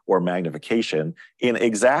shearing or magnification in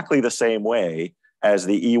exactly the same way as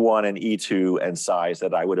the E1 and E2 and size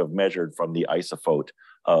that I would have measured from the isophote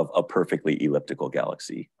of a perfectly elliptical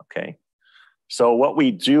galaxy, okay? So what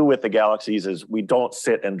we do with the galaxies is we don't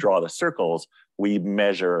sit and draw the circles, we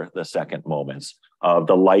measure the second moments of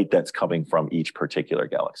the light that's coming from each particular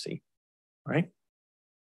galaxy, right?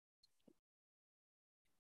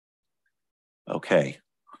 Okay,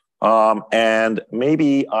 and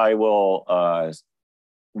maybe I will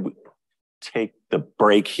take the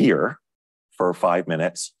break here for 5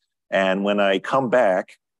 minutes. And when I come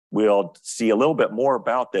back, we'll see a little bit more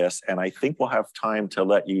about this. And I think we'll have time to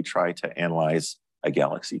let you try to analyze a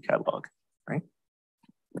galaxy catalog, right?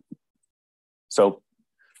 So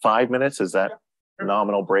 5 minutes, is that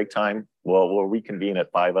nominal break time? We'll reconvene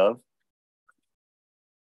at 5 of.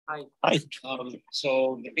 Hi. Hi.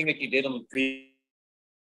 So the thing that you did on the previous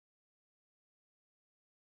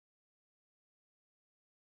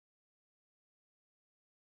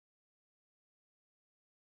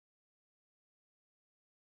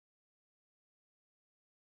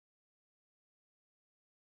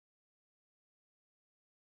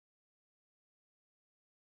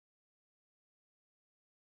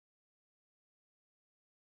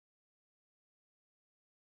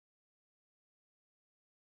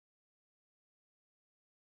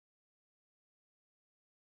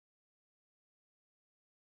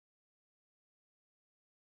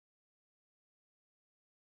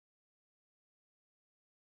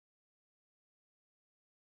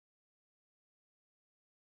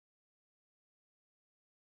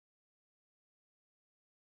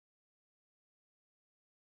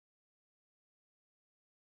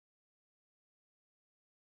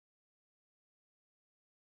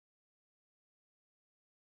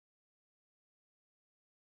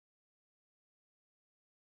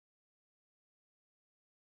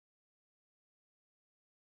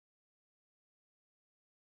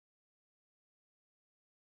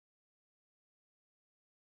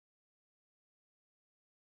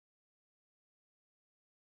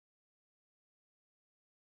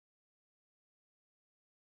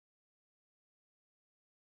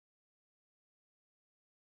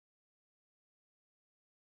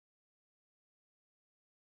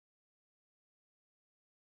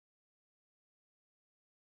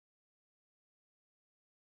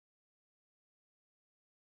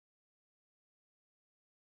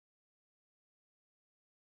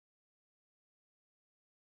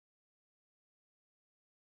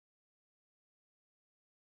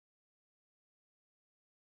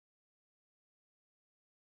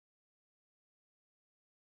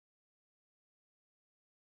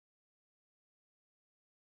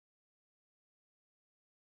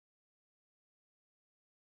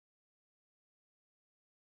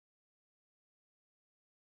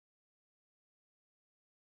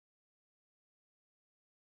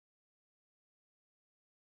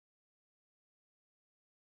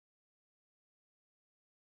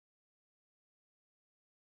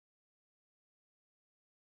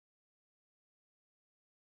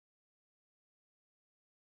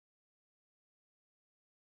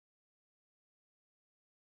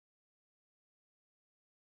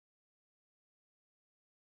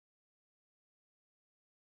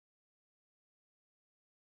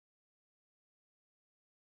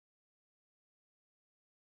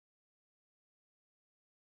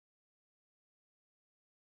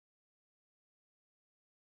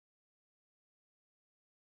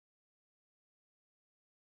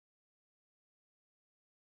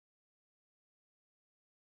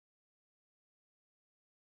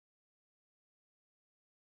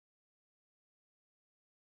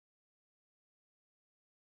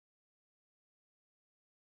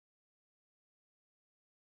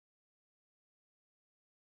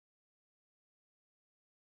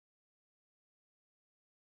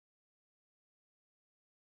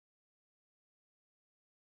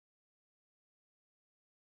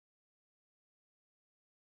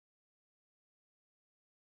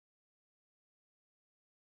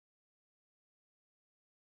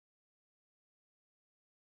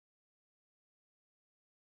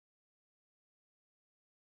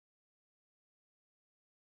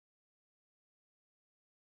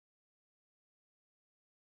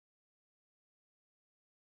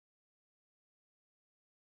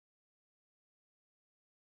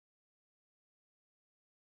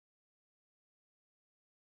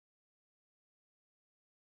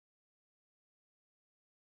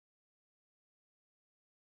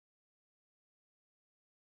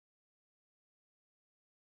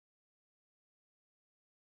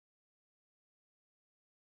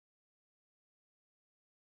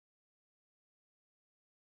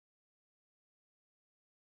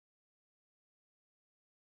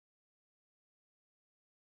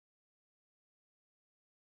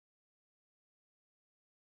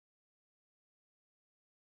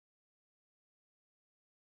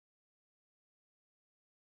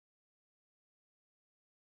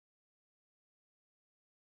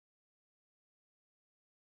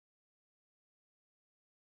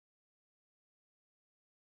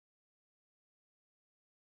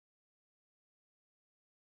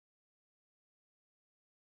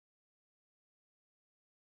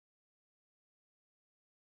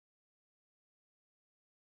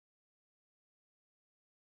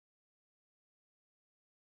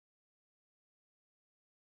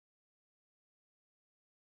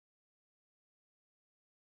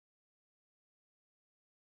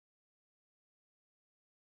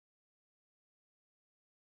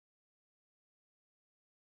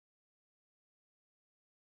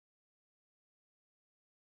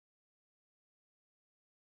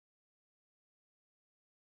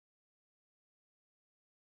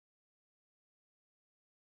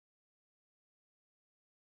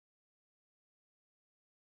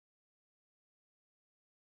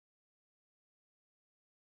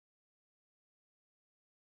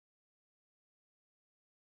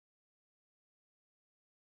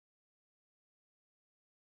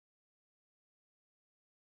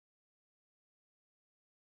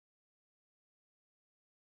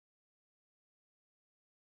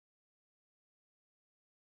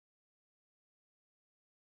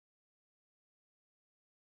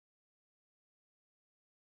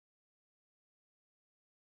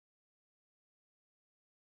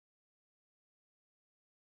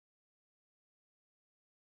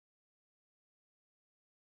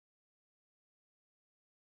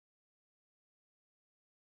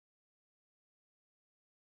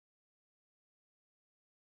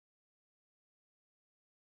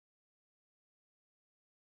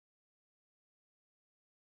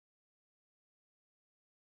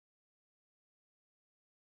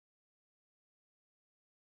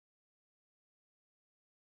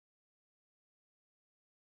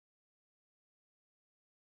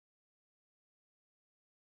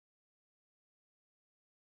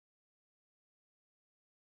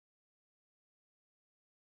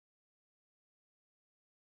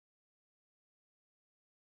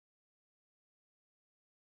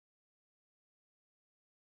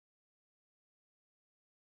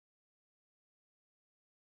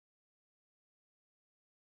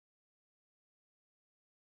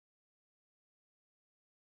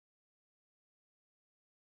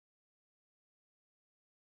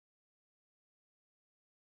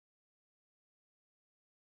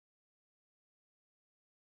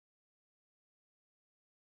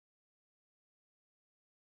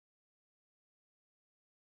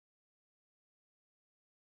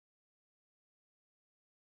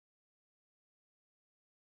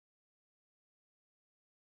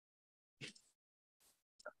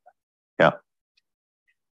Yeah.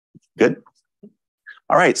 Good.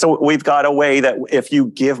 All right, so we've got a way that if you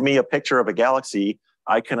give me a picture of a galaxy,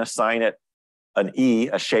 I can assign it an E,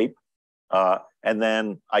 a shape, and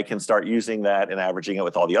then I can start using that and averaging it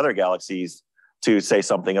with all the other galaxies to say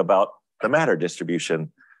something about the matter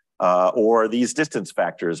distribution or these distance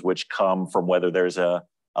factors, which come from whether there's a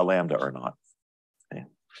lambda or not. Okay.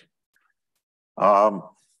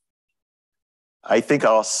 I think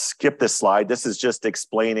I'll skip this slide. This is just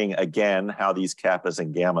explaining again how these kappas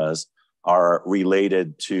and gammas are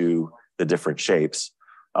related to the different shapes.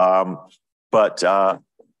 But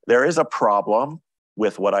there is a problem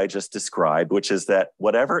with what I just described, which is that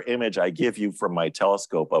whatever image I give you from my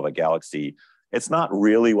telescope of a galaxy, it's not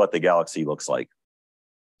really what the galaxy looks like,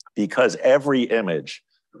 because every image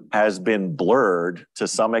has been blurred to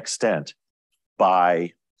some extent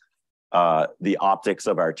by the optics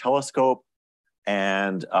of our telescope.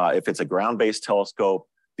 And if it's a ground-based telescope,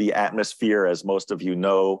 the atmosphere, as most of you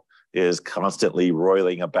know, is constantly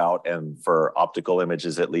roiling about. And for optical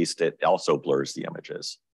images, at least, it also blurs the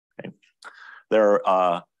images. Okay.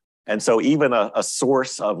 And so even a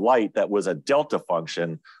source of light that was a delta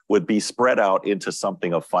function would be spread out into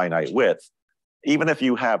something of finite width. Even if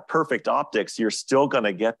you have perfect optics, you're still going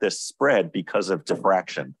to get this spread because of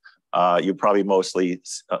diffraction. You probably mostly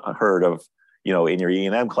heard of, you know, in your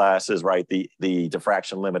E&M classes, right, the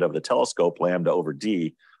diffraction limit of the telescope, lambda over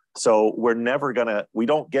d. So we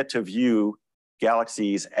don't get to view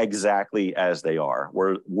galaxies exactly as they are.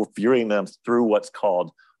 We're viewing them through what's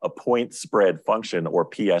called a point spread function, or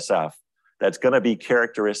PSF, that's going to be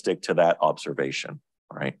characteristic to that observation,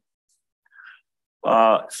 right?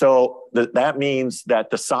 So that means that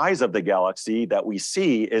the size of the galaxy that we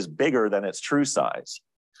see is bigger than its true size.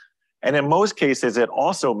 And in most cases, it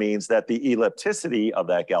also means that the ellipticity of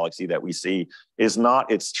that galaxy that we see is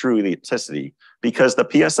not its true ellipticity, because the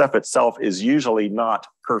PSF itself is usually not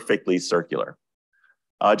perfectly circular.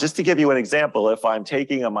 Just to give you an example, if I'm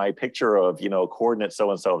taking my picture of, you know, coordinate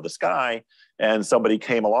so-and-so of the sky, and somebody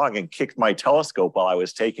came along and kicked my telescope while I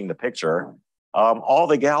was taking the picture, all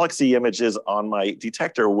the galaxy images on my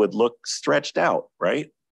detector would look stretched out,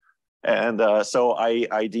 right? And so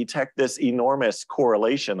I detect this enormous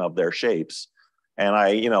correlation of their shapes. And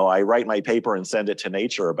I write my paper and send it to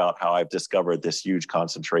Nature about how I've discovered this huge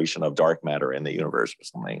concentration of dark matter in the universe or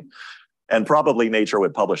something. And probably Nature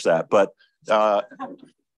would publish that. But the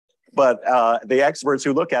experts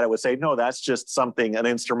who look at it would say, no, that's just something, an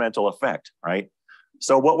instrumental effect, right?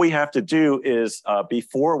 So what we have to do is,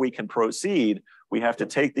 before we can proceed, we have to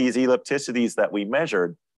take these ellipticities that we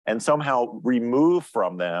measured and somehow remove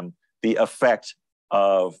from them the effect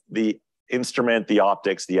of the instrument, the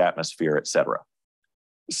optics, the atmosphere, et cetera.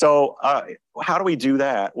 So how do we do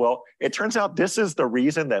that? Well, it turns out this is the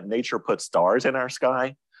reason that Nature puts stars in our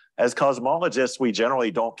sky. As cosmologists, we generally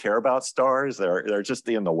don't care about stars. They're just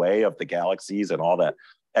in the way of the galaxies and all that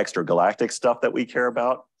extragalactic stuff that we care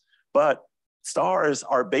about. But stars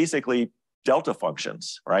are basically delta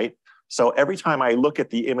functions, right? So every time I look at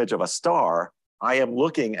the image of a star, I am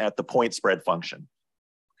looking at the point spread function.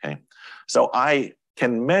 Okay, so I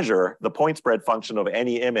can measure the point spread function of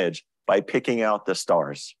any image by picking out the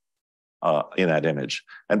stars in that image.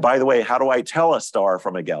 And by the way, how do I tell a star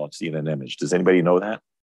from a galaxy in an image? Does anybody know that?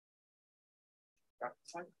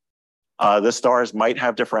 The stars might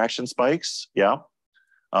have diffraction spikes, yeah.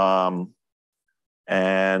 And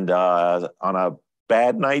on a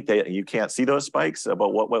bad night, you can't see those spikes, but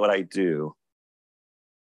what would I do?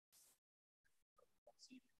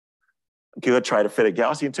 Good, try to fit a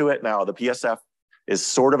Gaussian to it. Now, the PSF is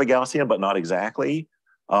sort of a Gaussian, but not exactly.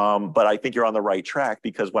 But I think you're on the right track,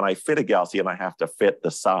 because when I fit a Gaussian, I have to fit the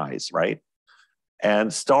size, right?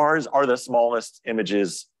 And stars are the smallest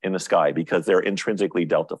images in the sky because they're intrinsically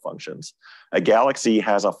delta functions. A galaxy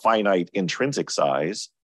has a finite intrinsic size,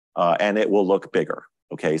 and it will look bigger.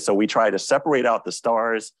 Okay, so we try to separate out the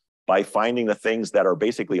stars by finding the things that are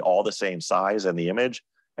basically all the same size in the image,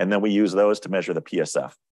 and then we use those to measure the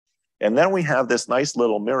PSF. And then we have this nice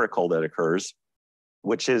little miracle that occurs,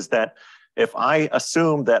 which is that if I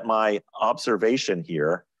assume that my observation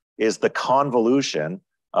here is the convolution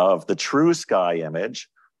of the true sky image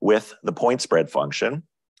with the point spread function,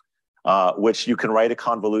 which you can write a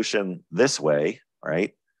convolution this way,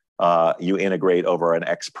 right? You integrate over an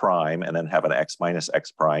x prime and then have an x minus x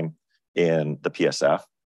prime in the PSF.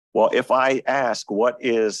 Well, if I ask what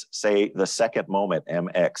is, say, the second moment,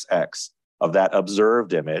 mxx, of that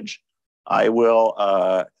observed image, I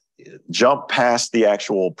will jump past the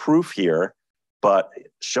actual proof here, but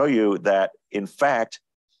show you that, in fact,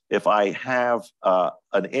 if I have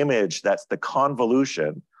an image that's the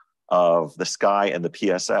convolution of the sky and the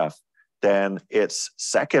PSF, then its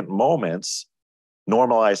second moments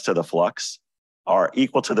normalized to the flux are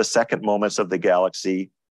equal to the second moments of the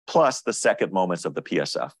galaxy plus the second moments of the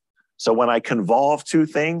PSF. So when I convolve two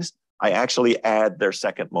things, I actually add their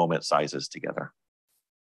second moment sizes together.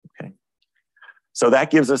 Okay. So that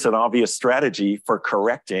gives us an obvious strategy for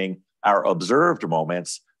correcting our observed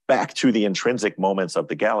moments back to the intrinsic moments of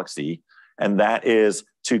the galaxy. And that is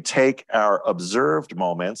to take our observed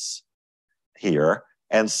moments here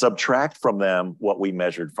and subtract from them what we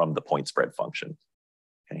measured from the point spread function.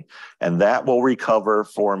 Okay. And that will recover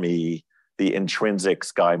for me the intrinsic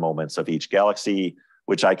sky moments of each galaxy,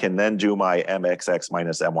 which I can then do my mxx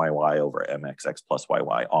minus myy over mxx plus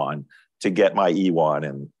yy on to get my E1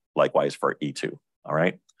 and likewise for E2, all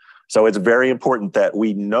right? So it's very important that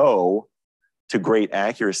we know to great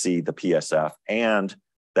accuracy the PSF and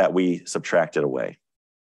that we subtract it away.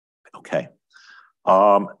 Okay.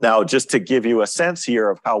 Now, just to give you a sense here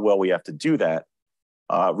of how well we have to do that,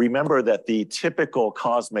 remember that the typical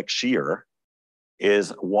cosmic shear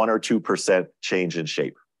is 1 or 2% change in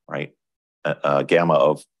shape, right? Gamma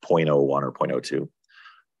of 0.01 or 0.02.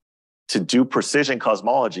 To do precision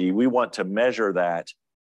cosmology, we want to measure that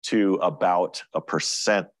to about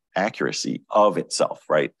 1% accuracy of itself,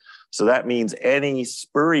 right? So that means any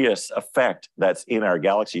spurious effect that's in our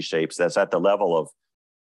galaxy shapes that's at the level of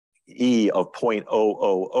E of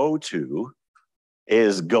 0.0002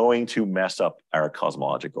 is going to mess up our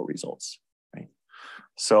cosmological results, right?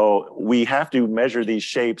 So we have to measure these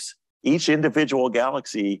shapes. Each individual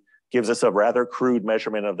galaxy gives us a rather crude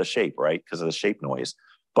measurement of the shape, right? Because of the shape noise.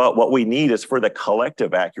 But what we need is for the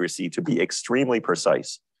collective accuracy to be extremely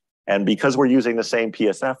precise. And because we're using the same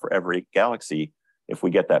PSF for every galaxy, if we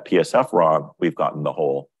get that PSF wrong, we've gotten the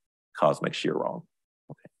whole cosmic shear wrong.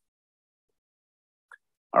 Okay.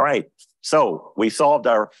 All right, so we solved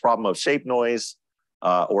our problem of shape noise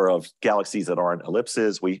or of galaxies that aren't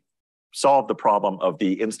ellipses. We solved the problem of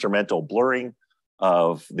the instrumental blurring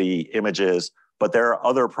of the images, but there are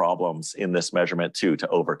other problems in this measurement too to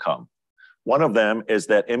overcome. One of them is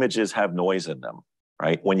that images have noise in them,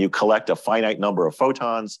 right? When you collect a finite number of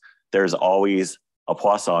photons, there's always a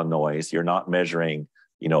Poisson noise. You're not measuring,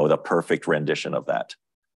 the perfect rendition of that.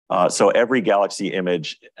 So every galaxy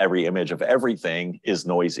image, every image of everything is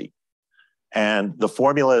noisy. And the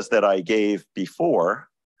formulas that I gave before,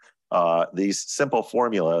 these simple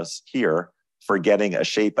formulas here for getting a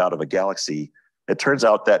shape out of a galaxy, it turns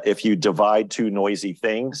out that if you divide two noisy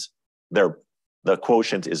things, the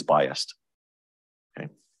quotient is biased. Okay.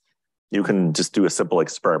 You can just do a simple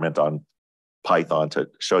experiment on Python to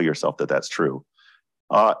show yourself that that's true.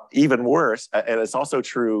 Even worse, and it's also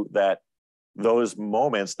true that those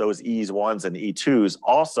moments, those E1s and E2s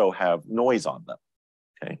also have noise on them,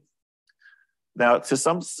 okay? Now,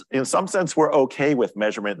 in some sense, we're okay with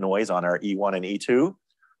measurement noise on our E1 and E2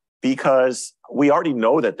 because we already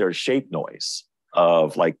know that there's shape noise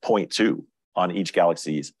of like 0.2 on each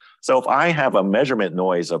galaxies. So if I have a measurement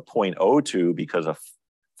noise of 0.02 because of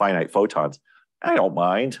finite photons, I don't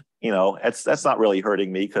mind. That's not really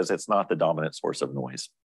hurting me because it's not the dominant source of noise.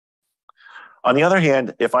 On the other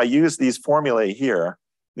hand, if I use these formulae here,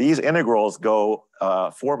 these integrals go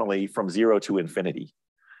formally from 0 to infinity.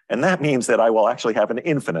 And that means that I will actually have an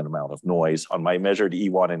infinite amount of noise on my measured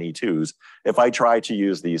E1 and E2s if I try to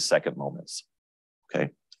use these second moments,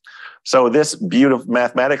 okay? So this beautiful,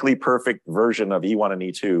 mathematically perfect version of E1 and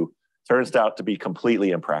E2 turns out to be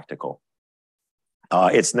completely impractical.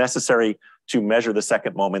 It's necessary to measure the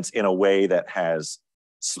second moments in a way that has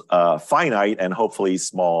finite and hopefully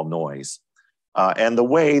small noise. And the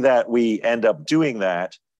way that we end up doing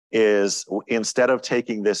that is instead of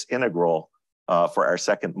taking this integral for our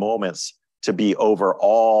second moments to be over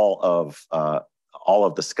all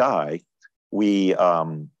of the sky, we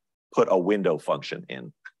put a window function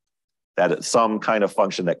in. That is some kind of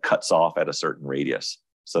function that cuts off at a certain radius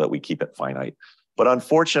so that we keep it finite. But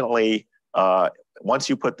unfortunately, once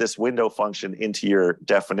you put this window function into your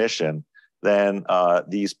definition, then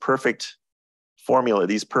these perfect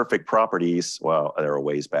properties, well, they're a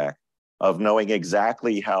ways back, of knowing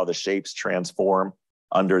exactly how the shapes transform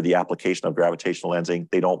under the application of gravitational lensing,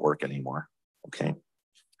 they don't work anymore, okay?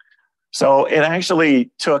 So it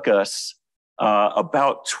actually took us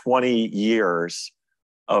about 20 years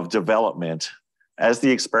of development as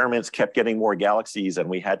the experiments kept getting more galaxies and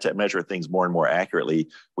we had to measure things more and more accurately.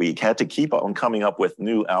 We had to keep on coming up with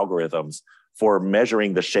new algorithms for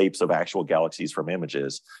measuring the shapes of actual galaxies from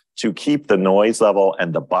images to keep the noise level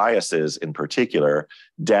and the biases in particular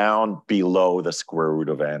down below the square root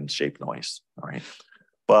of n shape noise, all right?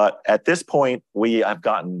 But at this point, we have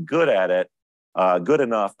gotten good at it. good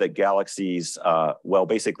enough that galaxies, well,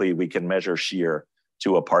 basically we can measure shear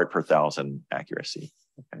to a part per thousand accuracy.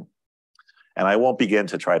 Okay. And I won't begin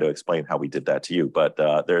to try to explain how we did that to you, but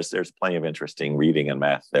there's plenty of interesting reading and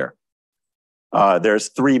math there. There's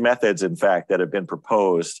 3 methods, in fact, that have been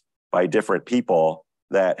proposed by different people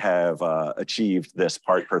that have achieved this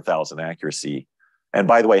part per thousand accuracy. And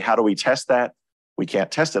by the way, how do we test that? We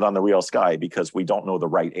can't test it on the real sky because we don't know the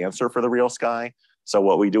right answer for the real sky. So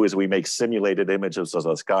what we do is we make simulated images of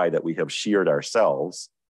the sky that we have sheared ourselves,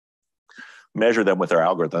 measure them with our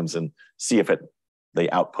algorithms, and see if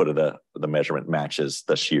the output of the measurement matches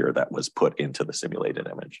the shear that was put into the simulated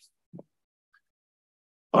image.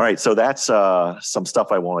 All right, so that's some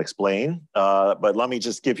stuff I won't explain, but let me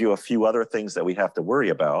just give you a few other things that we have to worry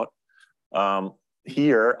about.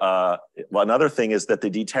 Here, another thing is that the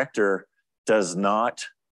detector does not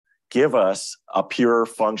give us a pure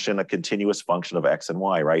function, a continuous function of X and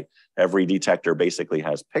Y, right? Every detector basically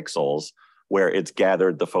has pixels where it's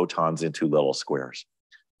gathered the photons into little squares.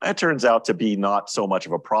 That turns out to be not so much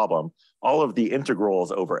of a problem. All of the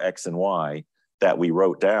integrals over X and Y that we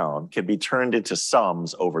wrote down can be turned into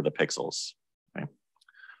sums over the pixels. Okay?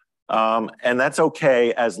 And that's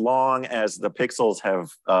okay as long as the pixels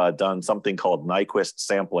have done something called Nyquist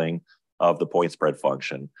sampling of the point spread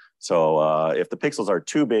function. So if the pixels are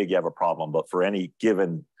too big, you have a problem, but for any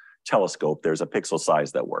given telescope, there's a pixel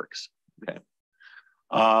size that works. Okay.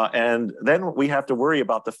 And then we have to worry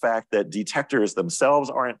about the fact that detectors themselves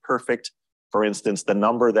aren't perfect. For instance, the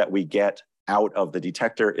number that we get out of the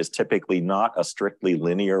detector is typically not a strictly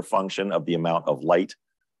linear function of the amount of light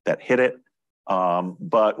that hit it.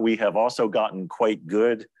 But we have also gotten quite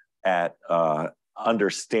good at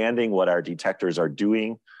understanding what our detectors are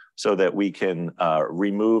doing so that we can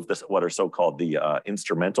remove what are so-called the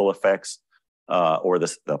instrumental effects or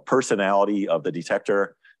the personality of the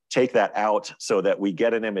detector, take that out so that we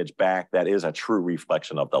get an image back that is a true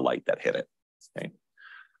reflection of the light that hit it. Okay.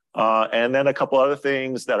 And then a couple other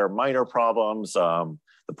things that are minor problems. The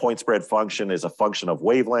point spread function is a function of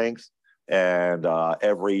wavelength, and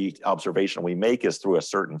every observation we make is through a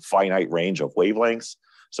certain finite range of wavelengths.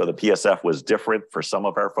 So the PSF was different for some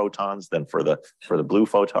of our photons than for the blue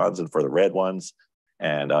photons and for the red ones.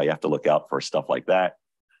 And you have to look out for stuff like that.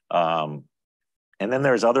 And then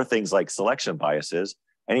there's other things like selection biases.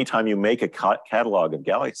 Anytime you make a catalog of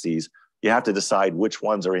galaxies, you have to decide which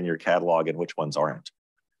ones are in your catalog and which ones aren't.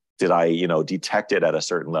 Did I, detect it at a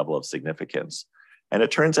certain level of significance? And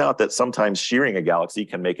it turns out that sometimes shearing a galaxy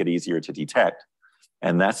can make it easier to detect.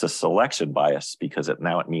 And that's a selection bias because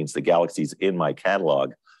now it means the galaxies in my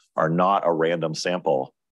catalog are not a random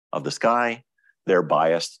sample of the sky. They're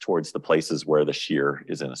biased towards the places where the shear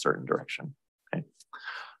is in a certain direction. Okay.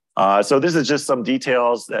 So this is just some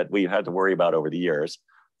details that we've had to worry about over the years.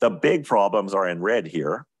 The big problems are in red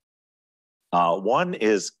here. One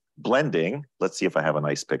is blending. Let's see if I have a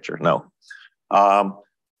nice picture. No.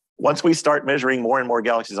 Once we start measuring more and more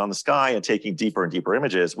galaxies on the sky and taking deeper and deeper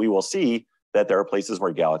images, we will see that there are places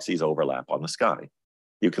where galaxies overlap on the sky.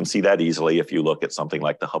 You can see that easily if you look at something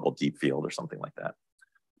like the Hubble Deep Field or something like that.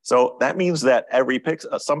 So that means that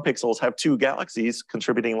some pixels have 2 galaxies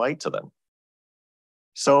contributing light to them.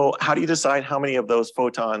 So how do you decide how many of those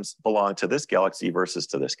photons belong to this galaxy versus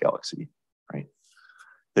to this galaxy, right?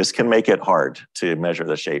 This can make it hard to measure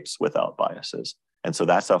the shapes without biases. And so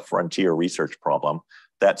that's a frontier research problem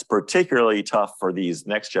that's particularly tough for these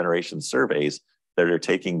next generation surveys that are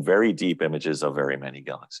taking very deep images of very many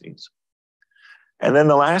galaxies. And then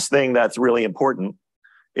the last thing that's really important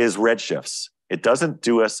is redshifts. It doesn't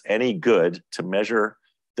do us any good to measure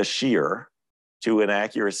the shear to an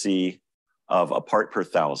accuracy of a part per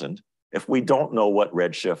thousand if we don't know what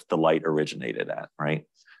redshift the light originated at, right?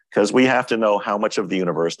 Because we have to know how much of the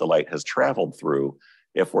universe the light has traveled through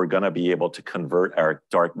if we're going to be able to convert our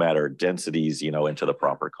dark matter densities, into the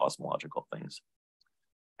proper cosmological things.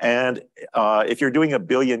 And if you're doing a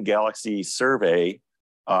billion galaxy survey,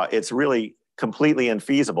 it's really completely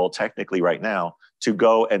infeasible technically right now to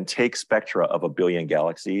go and take spectra of a billion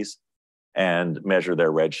galaxies and measure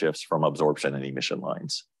their redshifts from absorption and emission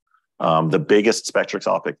lines. The biggest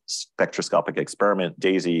spectroscopic experiment,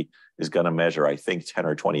 DAISY, is going to measure, I think, 10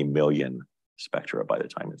 or 20 million spectra by the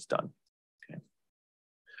time it's done. Okay.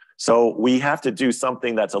 So we have to do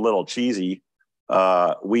something that's a little cheesy.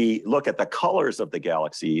 We look at the colors of the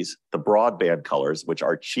galaxies, the broadband colors, which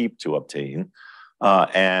are cheap to obtain,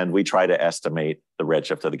 and we try to estimate the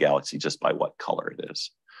redshift of the galaxy just by what color it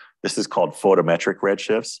is. This is called photometric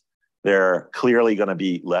redshifts. They're clearly going to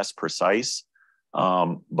be less precise,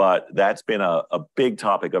 but that's been a big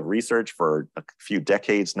topic of research for a few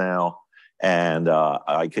decades now. And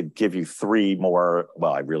I could give you 3 more.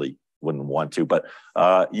 Well, I really wouldn't want to, but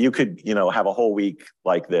you could, have a whole week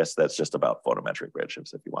like this that's just about photometric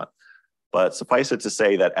redshifts if you want. But suffice it to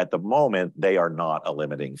say that at the moment, they are not a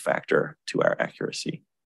limiting factor to our accuracy,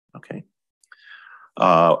 okay?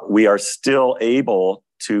 We are still able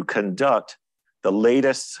to conduct the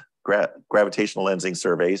latest gravitational lensing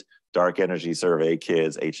surveys, dark energy survey,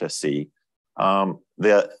 KIDS, HSC.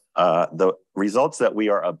 The results that we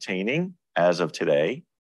are obtaining as of today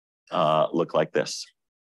look like this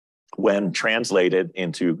when translated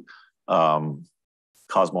into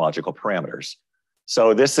cosmological parameters.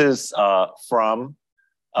 So this is from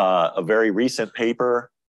a very recent paper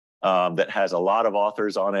that has a lot of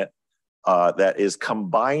authors on it that is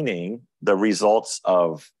combining the results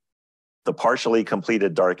of the partially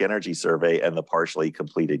completed dark energy survey and the partially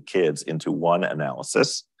completed KIDS into one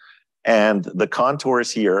analysis. And the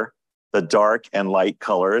contours here, the dark and light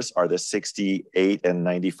colors are the 68 and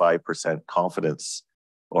 95% confidence,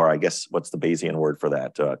 or I guess what's the Bayesian word for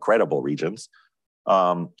that? Credible regions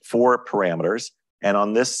for parameters. And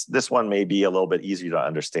on this one may be a little bit easier to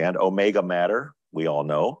understand. Omega matter, we all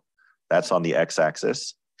know, that's on the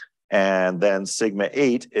x-axis. And then sigma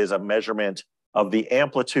 8 is a measurement of the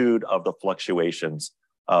amplitude of the fluctuations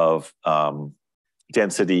of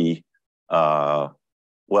density,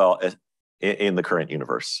 in the current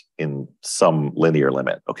universe in some linear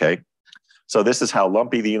limit, okay? So this is how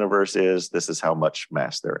lumpy the universe is. This is how much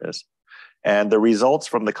mass there is. And the results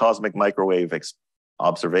from the cosmic microwave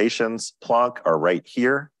observations, Planck, are right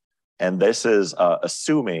here. And this is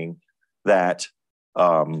assuming that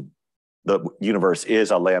the universe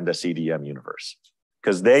is a lambda CDM universe,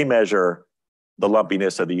 because they measure the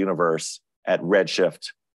lumpiness of the universe at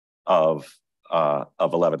redshift of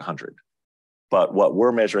 1100. But what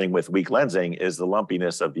we're measuring with weak lensing is the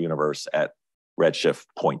lumpiness of the universe at redshift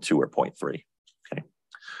 0.2 or 0.3. Okay.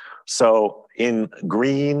 So in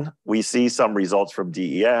green, we see some results from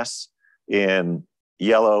DES. In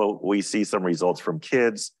yellow, we see some results from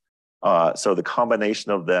KIDS. So the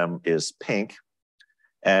combination of them is pink.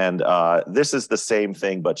 And this is the same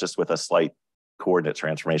thing, but just with a slight coordinate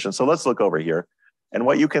transformation. So let's look over here. And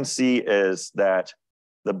what you can see is that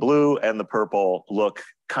the blue and the purple look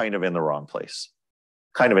kind of in the wrong place,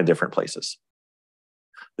 kind of in different places.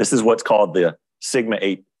 This is what's called the sigma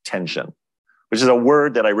 8 tension, which is a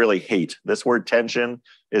word that I really hate. This word tension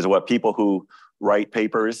is what people who write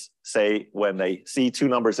papers say when they see 2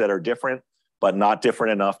 numbers that are different, but not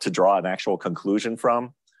different enough to draw an actual conclusion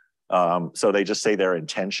from. So they just say they're in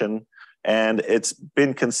tension. And it's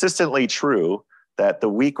been consistently true that the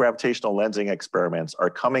weak gravitational lensing experiments are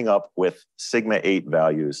coming up with sigma 8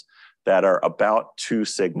 values that are about 2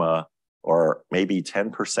 sigma or maybe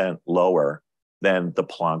 10% lower than the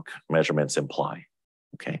Planck measurements imply,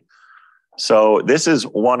 okay? So this is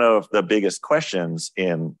one of the biggest questions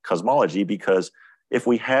in cosmology, because if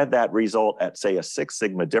we had that result at, say, a 6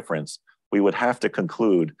 sigma difference, we would have to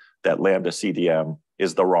conclude that lambda CDM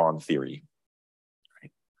is the wrong theory,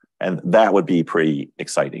 right? And that would be pretty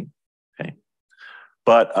exciting, okay?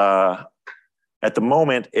 But at the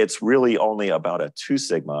moment, it's really only about a 2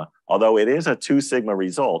 sigma, although it is a 2 sigma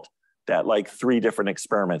result that like 3 different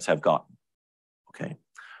experiments have gotten, okay?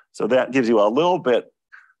 So that gives you a little bit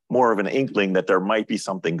more of an inkling that there might be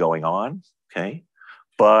something going on, okay?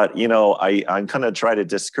 But, I'm kind of try to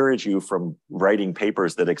discourage you from writing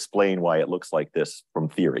papers that explain why it looks like this from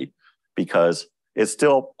theory, because it's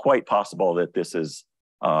still quite possible that this is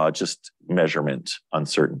just measurement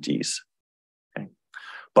uncertainties, okay?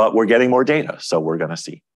 But we're getting more data, so we're gonna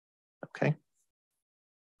see, okay?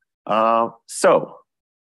 So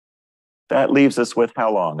that leaves us with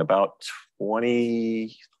how long? About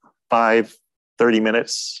 25, 30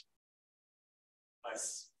 minutes?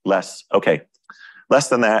 Less, okay. Less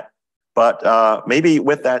than that, but maybe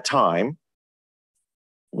with that time,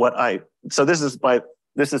 so this is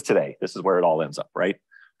today. This is where it all ends up, right?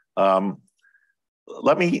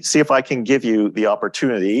 Let me see if I can give you the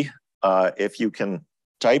opportunity, if you can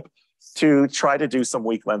type, to try to do some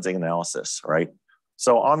weak lensing analysis, right?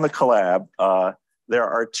 So on the collab, there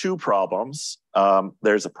are 2 problems.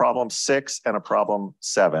 There's a problem 6 and a problem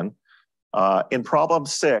 7. In problem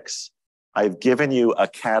 6, I've given you a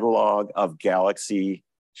catalog of galaxy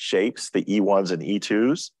shapes, the E1s and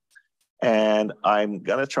E2s, and I'm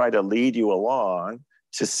gonna try to lead you along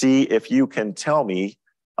to see if you can tell me,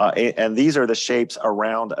 and these are the shapes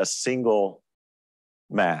around a single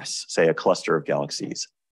mass, say a cluster of galaxies.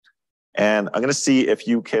 And I'm gonna see if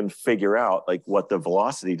you can figure out like what the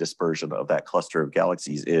velocity dispersion of that cluster of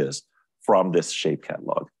galaxies is from this shape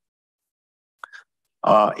catalog.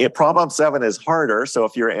 Problem 7 is harder. So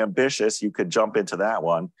if you're ambitious, you could jump into that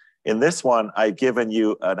one. In this one, I've given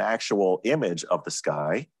you an actual image of the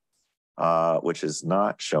sky, which is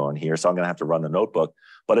not shown here. So I'm going to have to run the notebook.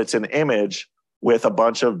 But it's an image with a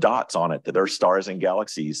bunch of dots on it that are stars and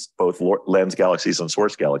galaxies, both lens galaxies and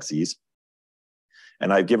source galaxies.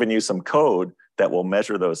 And I've given you some code that will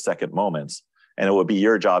measure those second moments. And it will be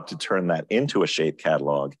your job to turn that into a shape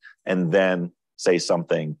catalog and then say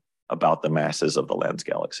something about the masses of the lens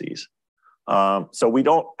galaxies. So we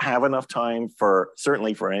don't have enough time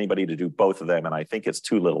certainly for anybody to do both of them. And I think it's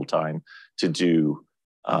too little time to do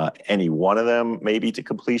any one of them maybe to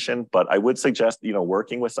completion, but I would suggest,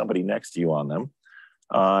 working with somebody next to you on them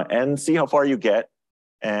and see how far you get.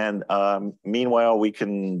 And meanwhile, we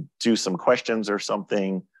can do some questions or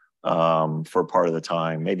something for part of the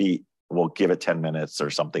time. Maybe we'll give it 10 minutes or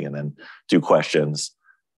something and then do questions.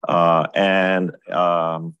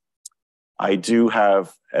 I do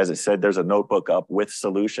have, as I said, there's a notebook up with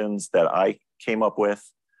solutions that I came up with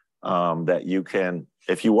that you can,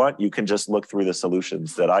 if you want, you can just look through the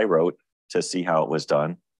solutions that I wrote to see how it was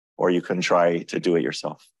done, or you can try to do it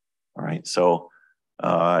yourself. All right. So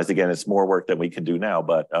as again, it's more work than we can do now,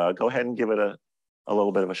 but go ahead and give it a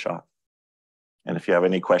little bit of a shot. And if you have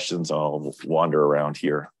any questions, I'll wander around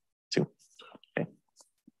here too. Okay.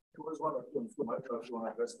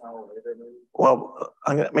 Well,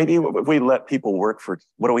 maybe if we let people work for,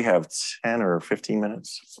 what do we have, 10 or 15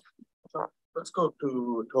 minutes? Let's go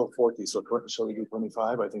to 12:40. So shall we do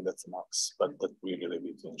 25? I think that's the max, but that we really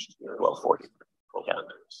be finished here. 12:40. Yeah.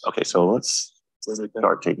 Okay, so let's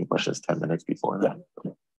start taking questions 10 minutes before that.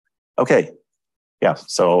 Okay. Yeah,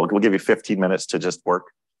 so we'll give you 15 minutes to just work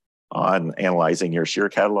on analyzing your shear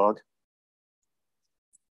catalog.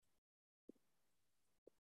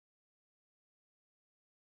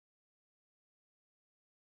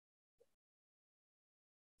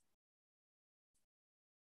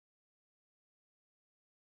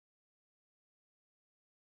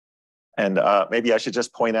 And maybe I should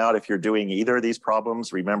just point out, if you're doing either of these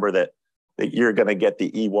problems, remember that you're going to get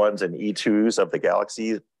the E1s and E2s of the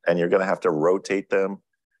galaxy, and you're going to have to rotate them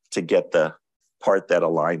to get the part that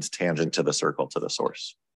aligns tangent to the circle to the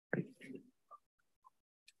source.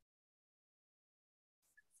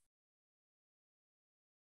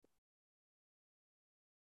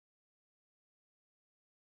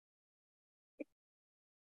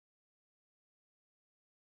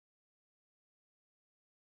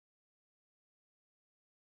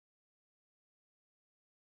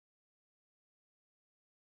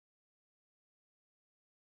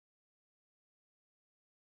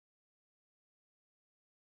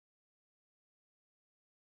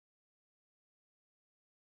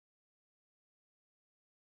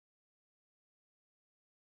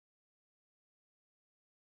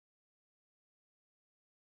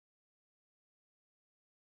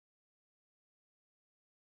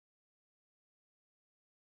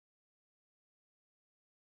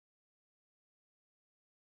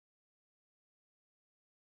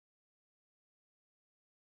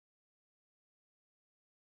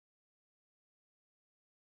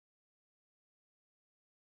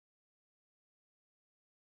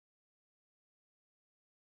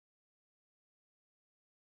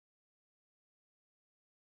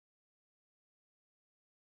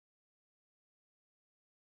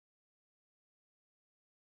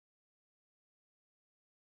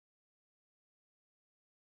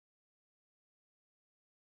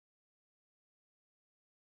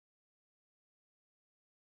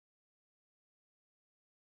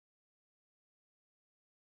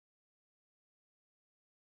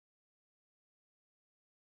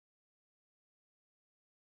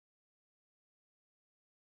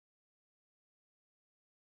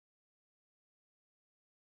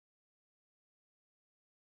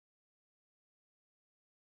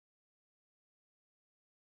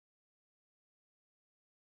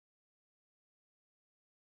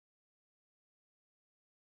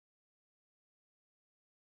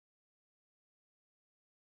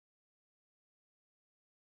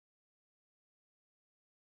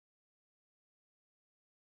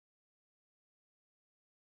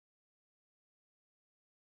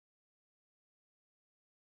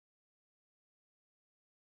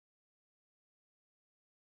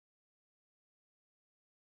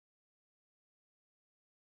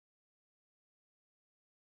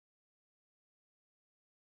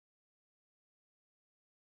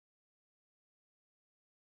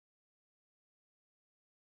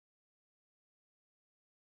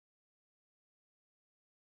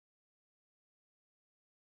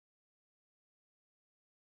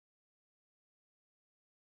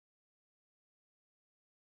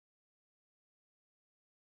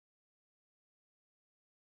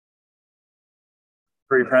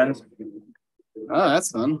 Three friends. Oh,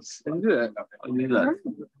 that's fun. I can do that. I knew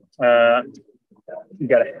that. You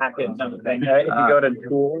gotta hack it and everything. Right? If you go to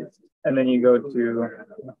tools and then you go to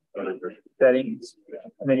settings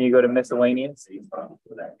and then you go to miscellaneous, you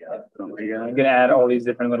can add all these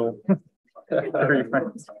different little three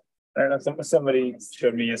friends. I don't know. Somebody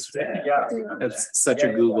showed me yesterday. That's such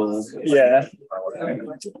a Google. Yeah.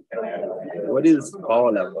 What is power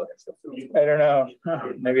level? I don't know.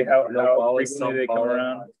 Maybe how power, frequently some they come power.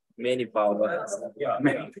 around. Many power.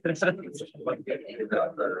 It's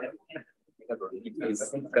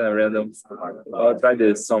kind of random. I'll try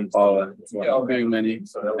this some power. Yeah, I'll do many.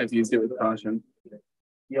 I've used it with caution.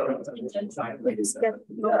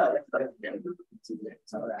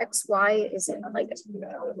 XY is like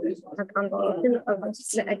a combination of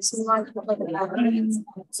the X and Y.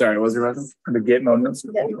 Sorry, what was your question? The get moments.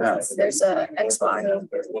 Yeah, there's a XY.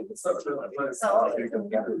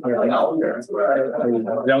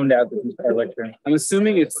 Zoned out the lecture. I'm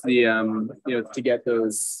assuming it's the to get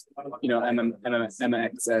those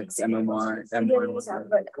MXX, MMY, MY.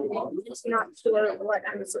 But it's not sure what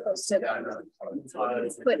I'm supposed to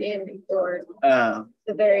put in for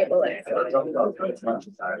the variable X.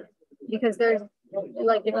 Because there's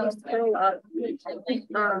like if you scroll up,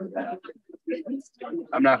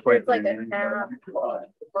 I'm not quite. it's like a tab.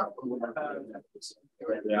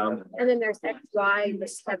 And then there's XY, the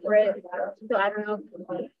separate. So I don't know.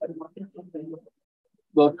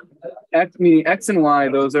 Look, meaning X and Y,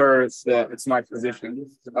 those are it's my position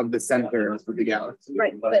of the center of the galaxy.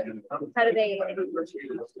 Right, but how do they?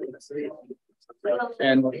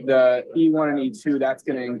 And the E1 and E2, that's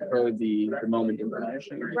going to encode the moment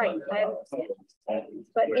information. Right, I understand.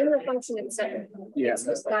 But in the function itself, Yeah. it's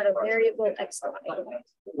just got a variable XY.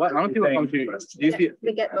 What? I don't see what function. Do you see?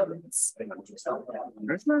 The get moments.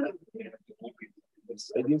 There's not.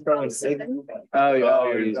 You probably say. Oh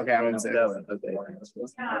yeah. Okay, I'm gonna say. Okay.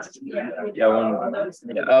 Yeah, one.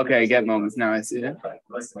 Yeah. Okay, get moments. Now I see it.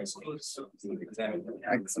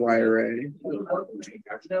 XY array.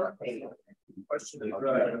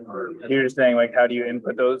 You're just saying like how do you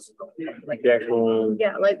input those? Like the actual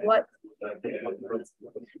Yeah, like what? Must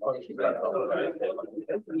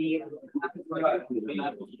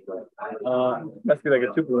be like a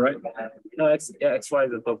tuple, right? No, XY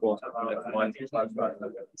is a tuple.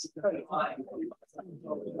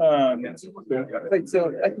 Like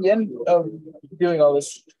so at the end of doing all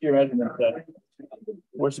this shear measurement stuff,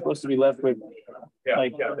 we're supposed to be left with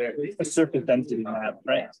like a surface density map,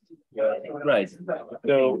 right? Right.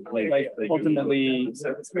 So like ultimately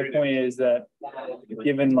the point is that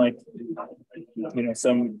given like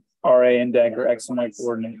some RA index or X and Y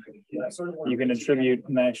coordinate, you can attribute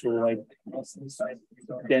an actual like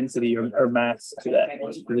density or mass to that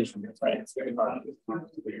position, right?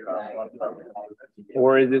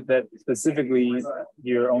 Or is it that specifically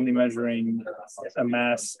you're only measuring a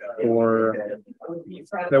mass for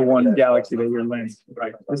the one galaxy that you're lensing?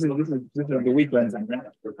 Right. This is the weak lensing, right?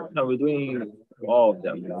 No, we're doing all of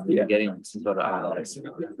them. Yeah. Getting some sort of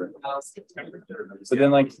So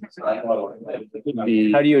then like how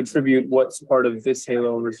do you attribute what's part of this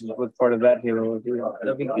halo versus what's part of that halo? I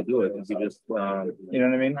don't think you do it. You just You know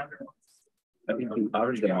what I mean? I think you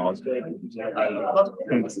average them out.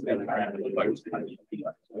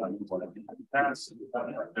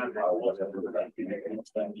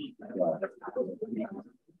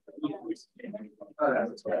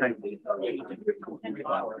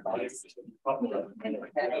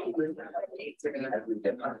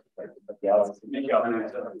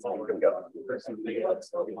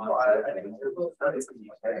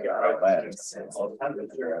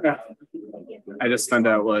 I just found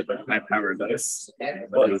out what high power does.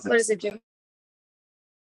 What is it, Jim?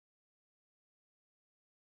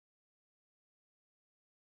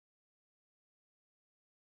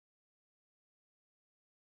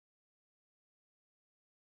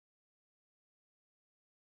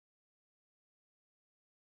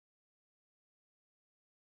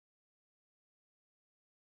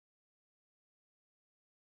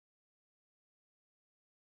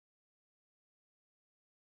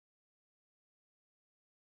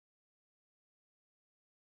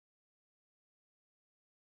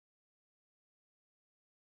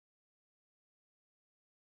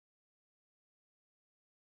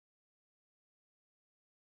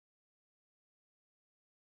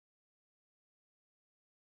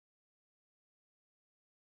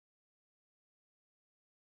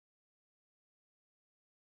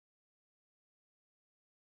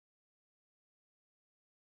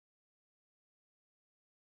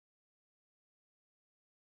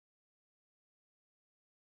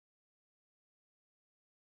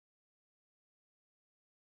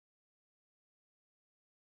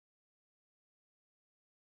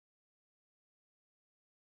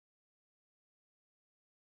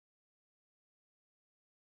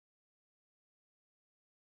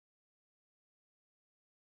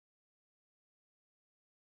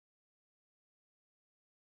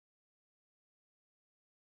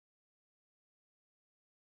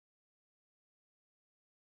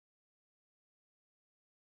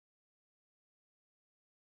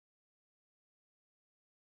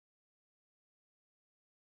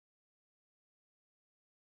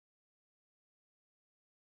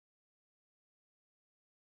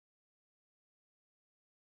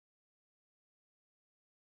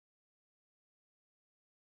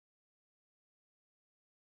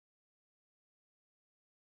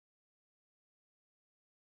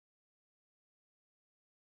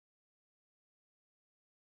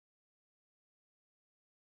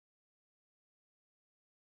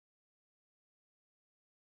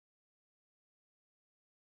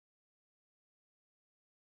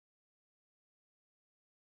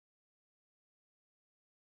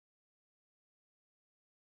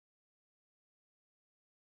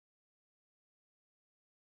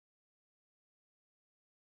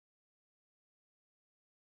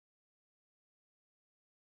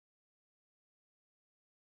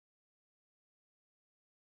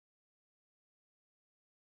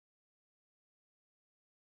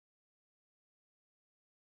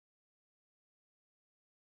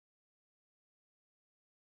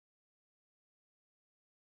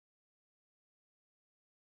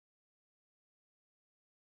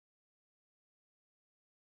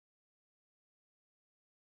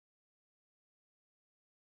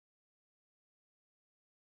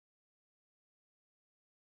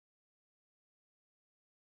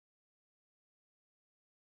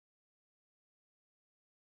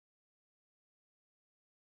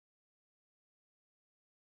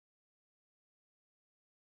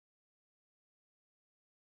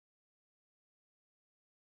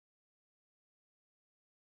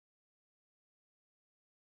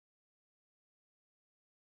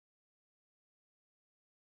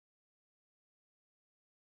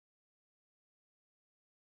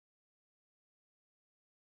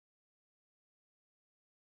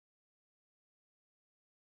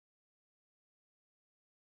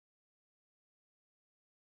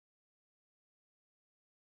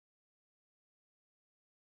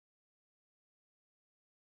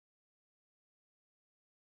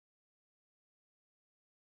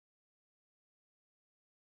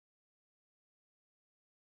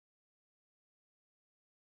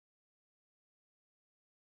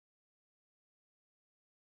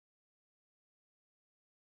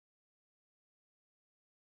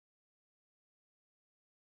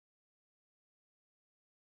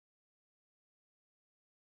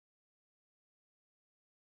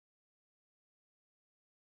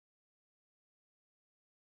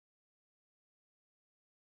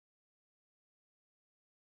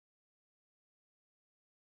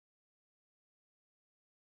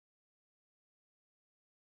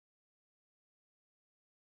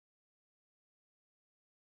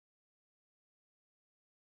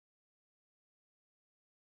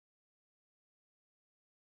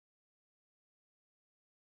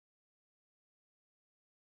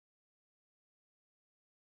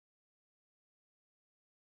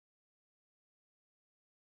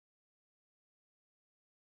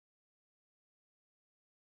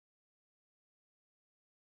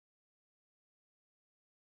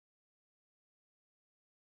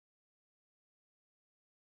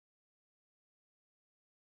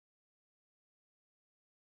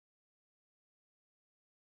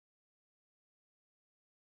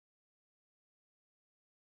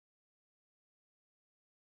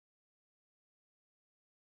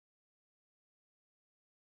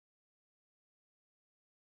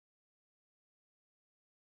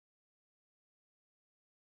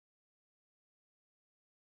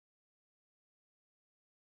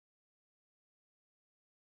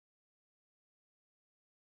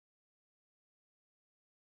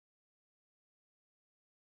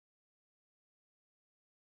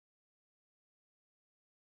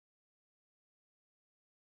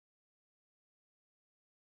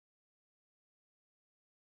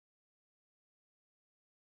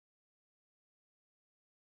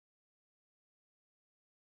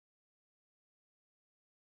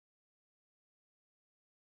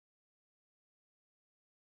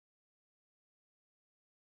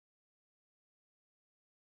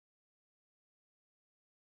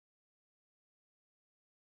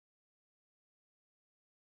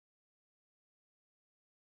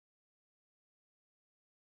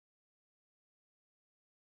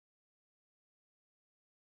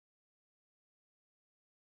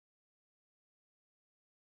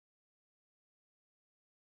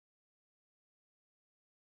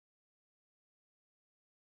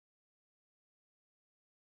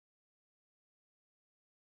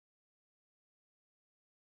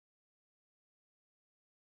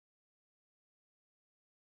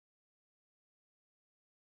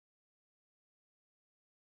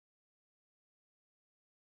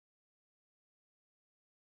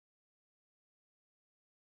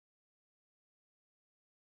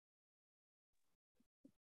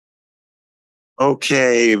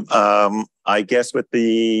 Okay, I guess with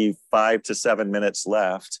the 5 to 7 minutes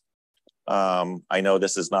left, I know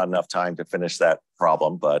this is not enough time to finish that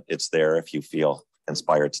problem, but it's there if you feel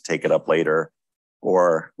inspired to take it up later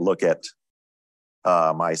or look at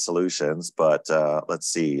my solutions. But let's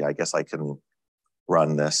see, I guess I can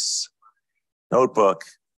run this notebook.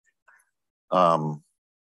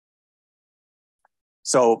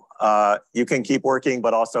 So you can keep working,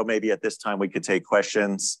 but also maybe at this time we could take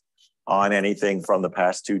questions on anything from the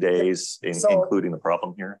past 2 days, including the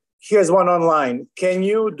problem here. Here's one online. Can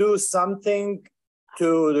you do something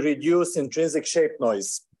to reduce intrinsic shape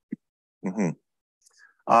noise? Mm-hmm.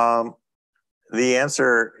 The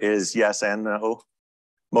answer is yes and no.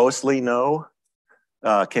 Mostly no.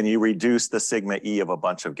 Can you reduce the sigma E of a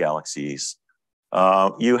bunch of galaxies?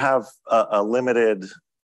 You have a limited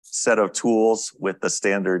set of tools with the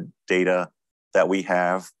standard data that we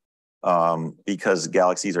have, because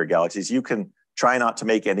galaxies are galaxies. You can try not to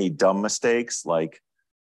make any dumb mistakes, like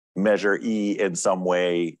measure E in some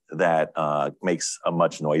way that makes a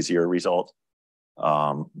much noisier result.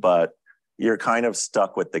 But you're kind of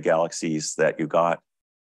stuck with the galaxies that you got.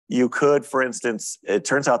 You could, for instance, it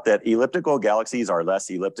turns out that elliptical galaxies are less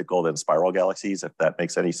elliptical than spiral galaxies, if that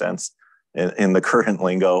makes any sense. In the current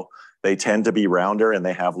lingo, they tend to be rounder and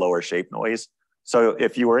they have lower shape noise. So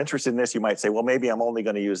if you were interested in this, you might say, well, maybe I'm only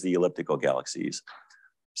going to use the elliptical galaxies.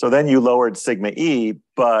 So then you lowered sigma E,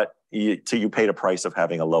 but you paid a price of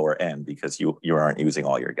having a lower N because you aren't using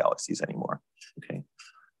all your galaxies anymore. Okay.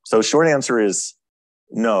 So short answer is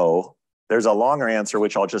no. There's a longer answer,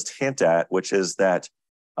 which I'll just hint at, which is that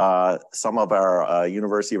some of our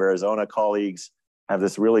University of Arizona colleagues have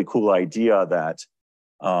this really cool idea that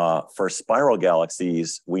for spiral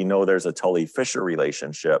galaxies, we know there's a Tully-Fisher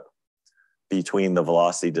relationship between the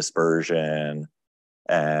velocity dispersion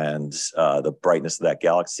and the brightness of that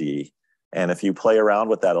galaxy. And if you play around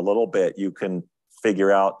with that a little bit, you can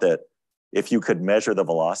figure out that if you could measure the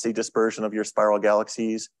velocity dispersion of your spiral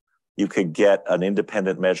galaxies, you could get an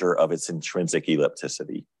independent measure of its intrinsic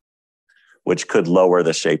ellipticity, which could lower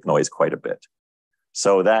the shape noise quite a bit.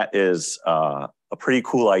 So that is a pretty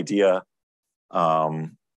cool idea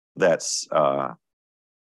that's called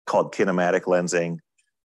kinematic lensing.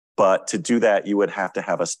 But to do that, you would have to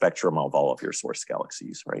have a spectrum of all of your source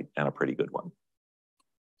galaxies, right? And a pretty good one.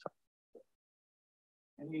 So.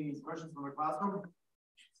 Any questions from the classroom?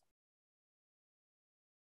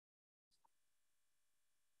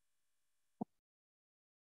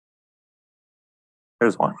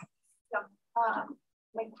 Here's one.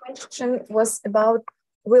 My question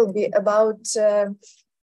will be about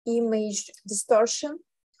image distortion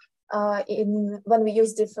when we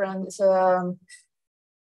use different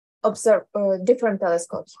different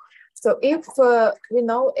telescopes. So if we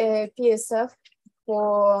know a PSF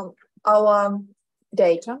for our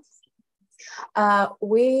data,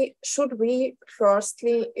 we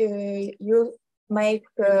firstly make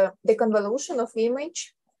the convolution of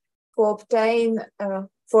image to obtain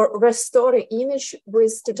for restore image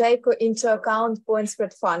with to take into account point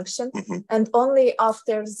spread function, and only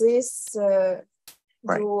after this do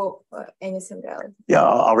anything else. Yeah,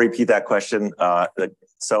 I'll repeat that question.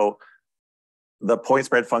 So the point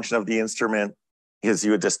spread function of the instrument gives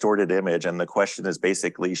you a distorted image, and the question is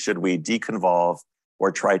basically, should we deconvolve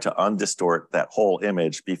or try to undistort that whole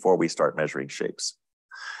image before we start measuring shapes?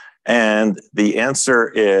 And the answer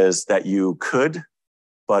is that you could,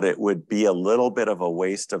 but it would be a little bit of a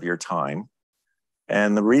waste of your time.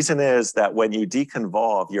 And the reason is that when you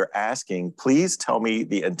deconvolve, you're asking, please tell me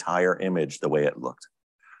the entire image the way it looked.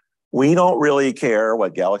 We don't really care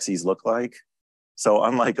what galaxies look like. So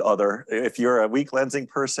unlike if you're a weak lensing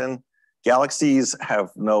person, galaxies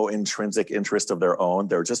have no intrinsic interest of their own.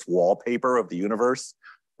 They're just wallpaper of the universe,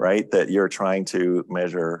 right? That you're trying to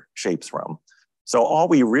measure shapes from. So all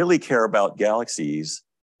we really care about galaxies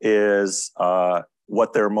is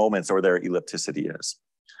what their moments or their ellipticity is.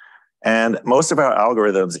 And most of our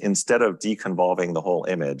algorithms, instead of deconvolving the whole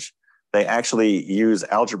image, they actually use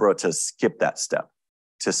algebra to skip that step,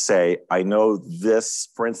 to say, I know this,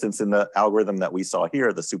 for instance, in the algorithm that we saw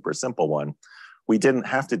here, the super simple one, we didn't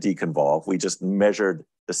have to deconvolve. We just measured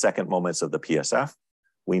the second moments of the PSF.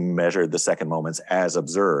 We measured the second moments as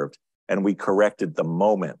observed, and we corrected the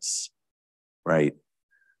moments, right,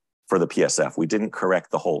 for the PSF. We didn't correct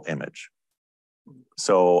the whole image.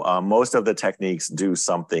 So most of the techniques do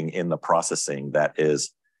something in the processing that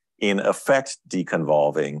is in effect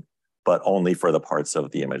deconvolving, but only for the parts of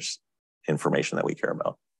the image information that we care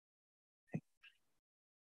about.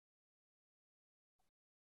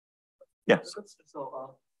 Yeah. So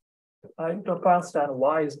I need to understand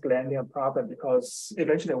why is blending a problem, because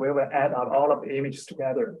eventually we will add up all of the images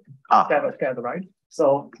together, together, right?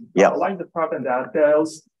 So why is the problem that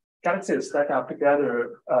those galaxies stack up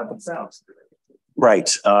together themselves? Right.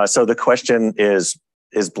 So the question is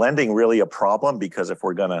blending really a problem? Because if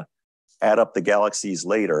we're going to add up the galaxies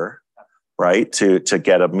later, right, to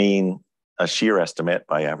get a shear estimate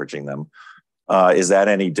by averaging them, is that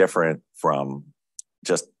any different from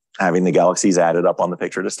just having the galaxies added up on the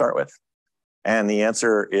picture to start with? And the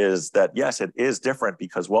answer is that yes, it is different,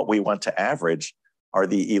 because what we want to average are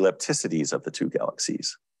the ellipticities of the two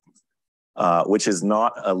galaxies, which is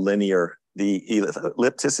not a linear. The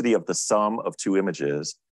ellipticity of the sum of two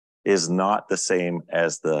images is not the same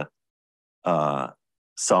as the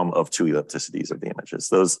sum of two ellipticities of the images.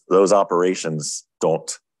 Those operations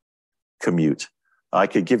don't commute. I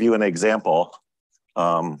could give you an example.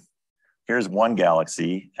 Here's one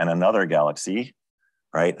galaxy and another galaxy,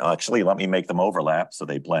 right? Actually, let me make them overlap so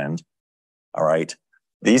they blend. All right.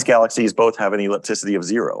 These galaxies both have an ellipticity of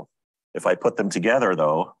 0. If I put them together,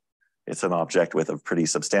 though, it's an object with a pretty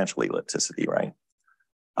substantial ellipticity, right?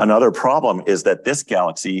 Another problem is that this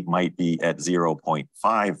galaxy might be at 0.5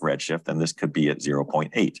 redshift, and this could be at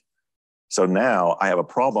 0.8. So now I have a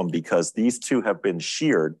problem, because these two have been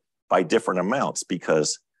sheared by different amounts,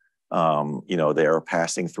 because they're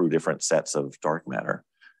passing through different sets of dark matter.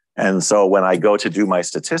 And so when I go to do my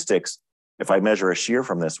statistics, if I measure a shear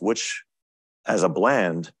from this, which as a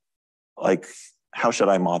blend, like, how should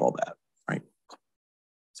I model that, right?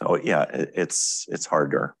 So yeah, it's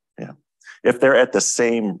harder, yeah. If they're at the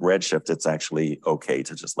same redshift, it's actually okay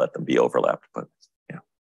to just let them be overlapped, but yeah.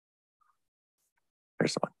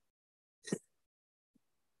 Here's one.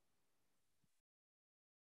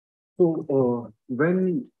 So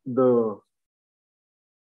when the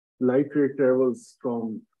light ray travels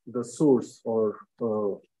from the source or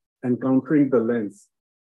encountering the lens,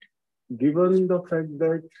 given the fact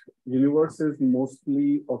that universe is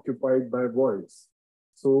mostly occupied by voids,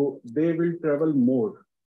 so they will travel more,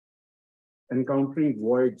 encountering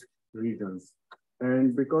void regions.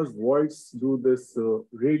 And because voids do this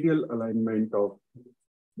radial alignment of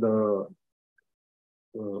the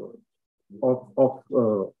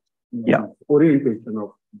orientation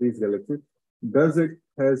of these galaxies, does it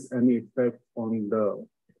has any effect on the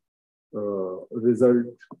result?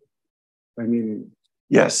 I mean,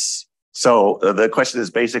 yes. So the question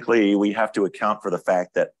is basically, we have to account for the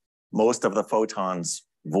fact that most of the photons'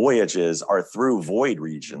 voyages are through void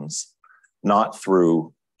regions, not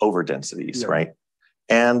through overdensities, right?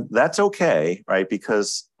 And that's okay, right?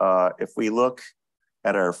 Because if we look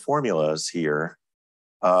at our formulas here,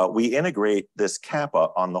 we integrate this kappa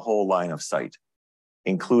on the whole line of sight,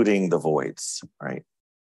 including the voids, right?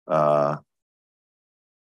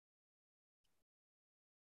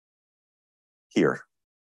 Here,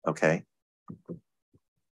 okay?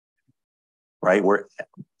 Right,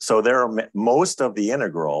 so there are, most of the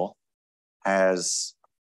integral has,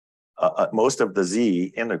 most of the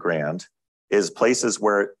z integrand is places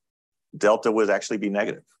where delta would actually be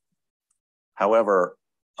negative. However,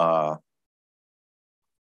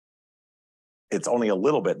 it's only a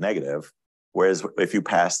little bit negative, whereas if you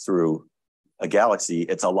pass through a galaxy,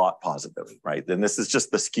 it's a lot positive, right? Then this is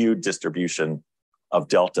just the skewed distribution of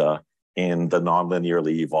delta in the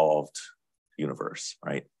nonlinearly evolved universe,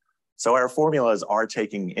 right? So our formulas are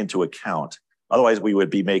taking into account, otherwise we would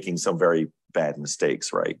be making some very bad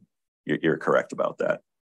mistakes, right? You're correct about that.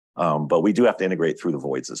 But we do have to integrate through the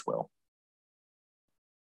voids as well.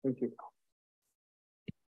 Thank you.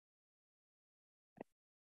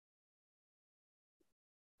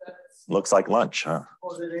 Looks like lunch, huh?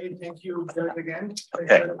 Thank you, Jared, again.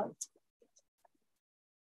 Okay.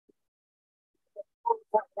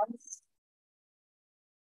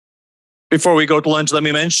 Before we go to lunch, let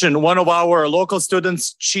me mention one of our local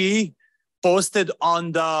students, Chi, posted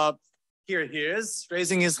on the, here he is,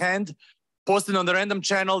 raising his hand, posted on the random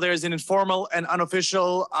channel. There's an informal and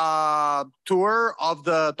unofficial tour of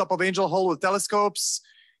the top of Angel Hole with telescopes.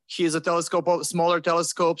 He's a telescope, smaller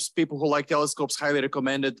telescopes. People who like telescopes highly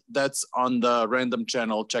recommend it. That's on the random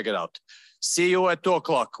channel. Check it out. See you at 2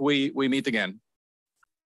 o'clock. We meet again.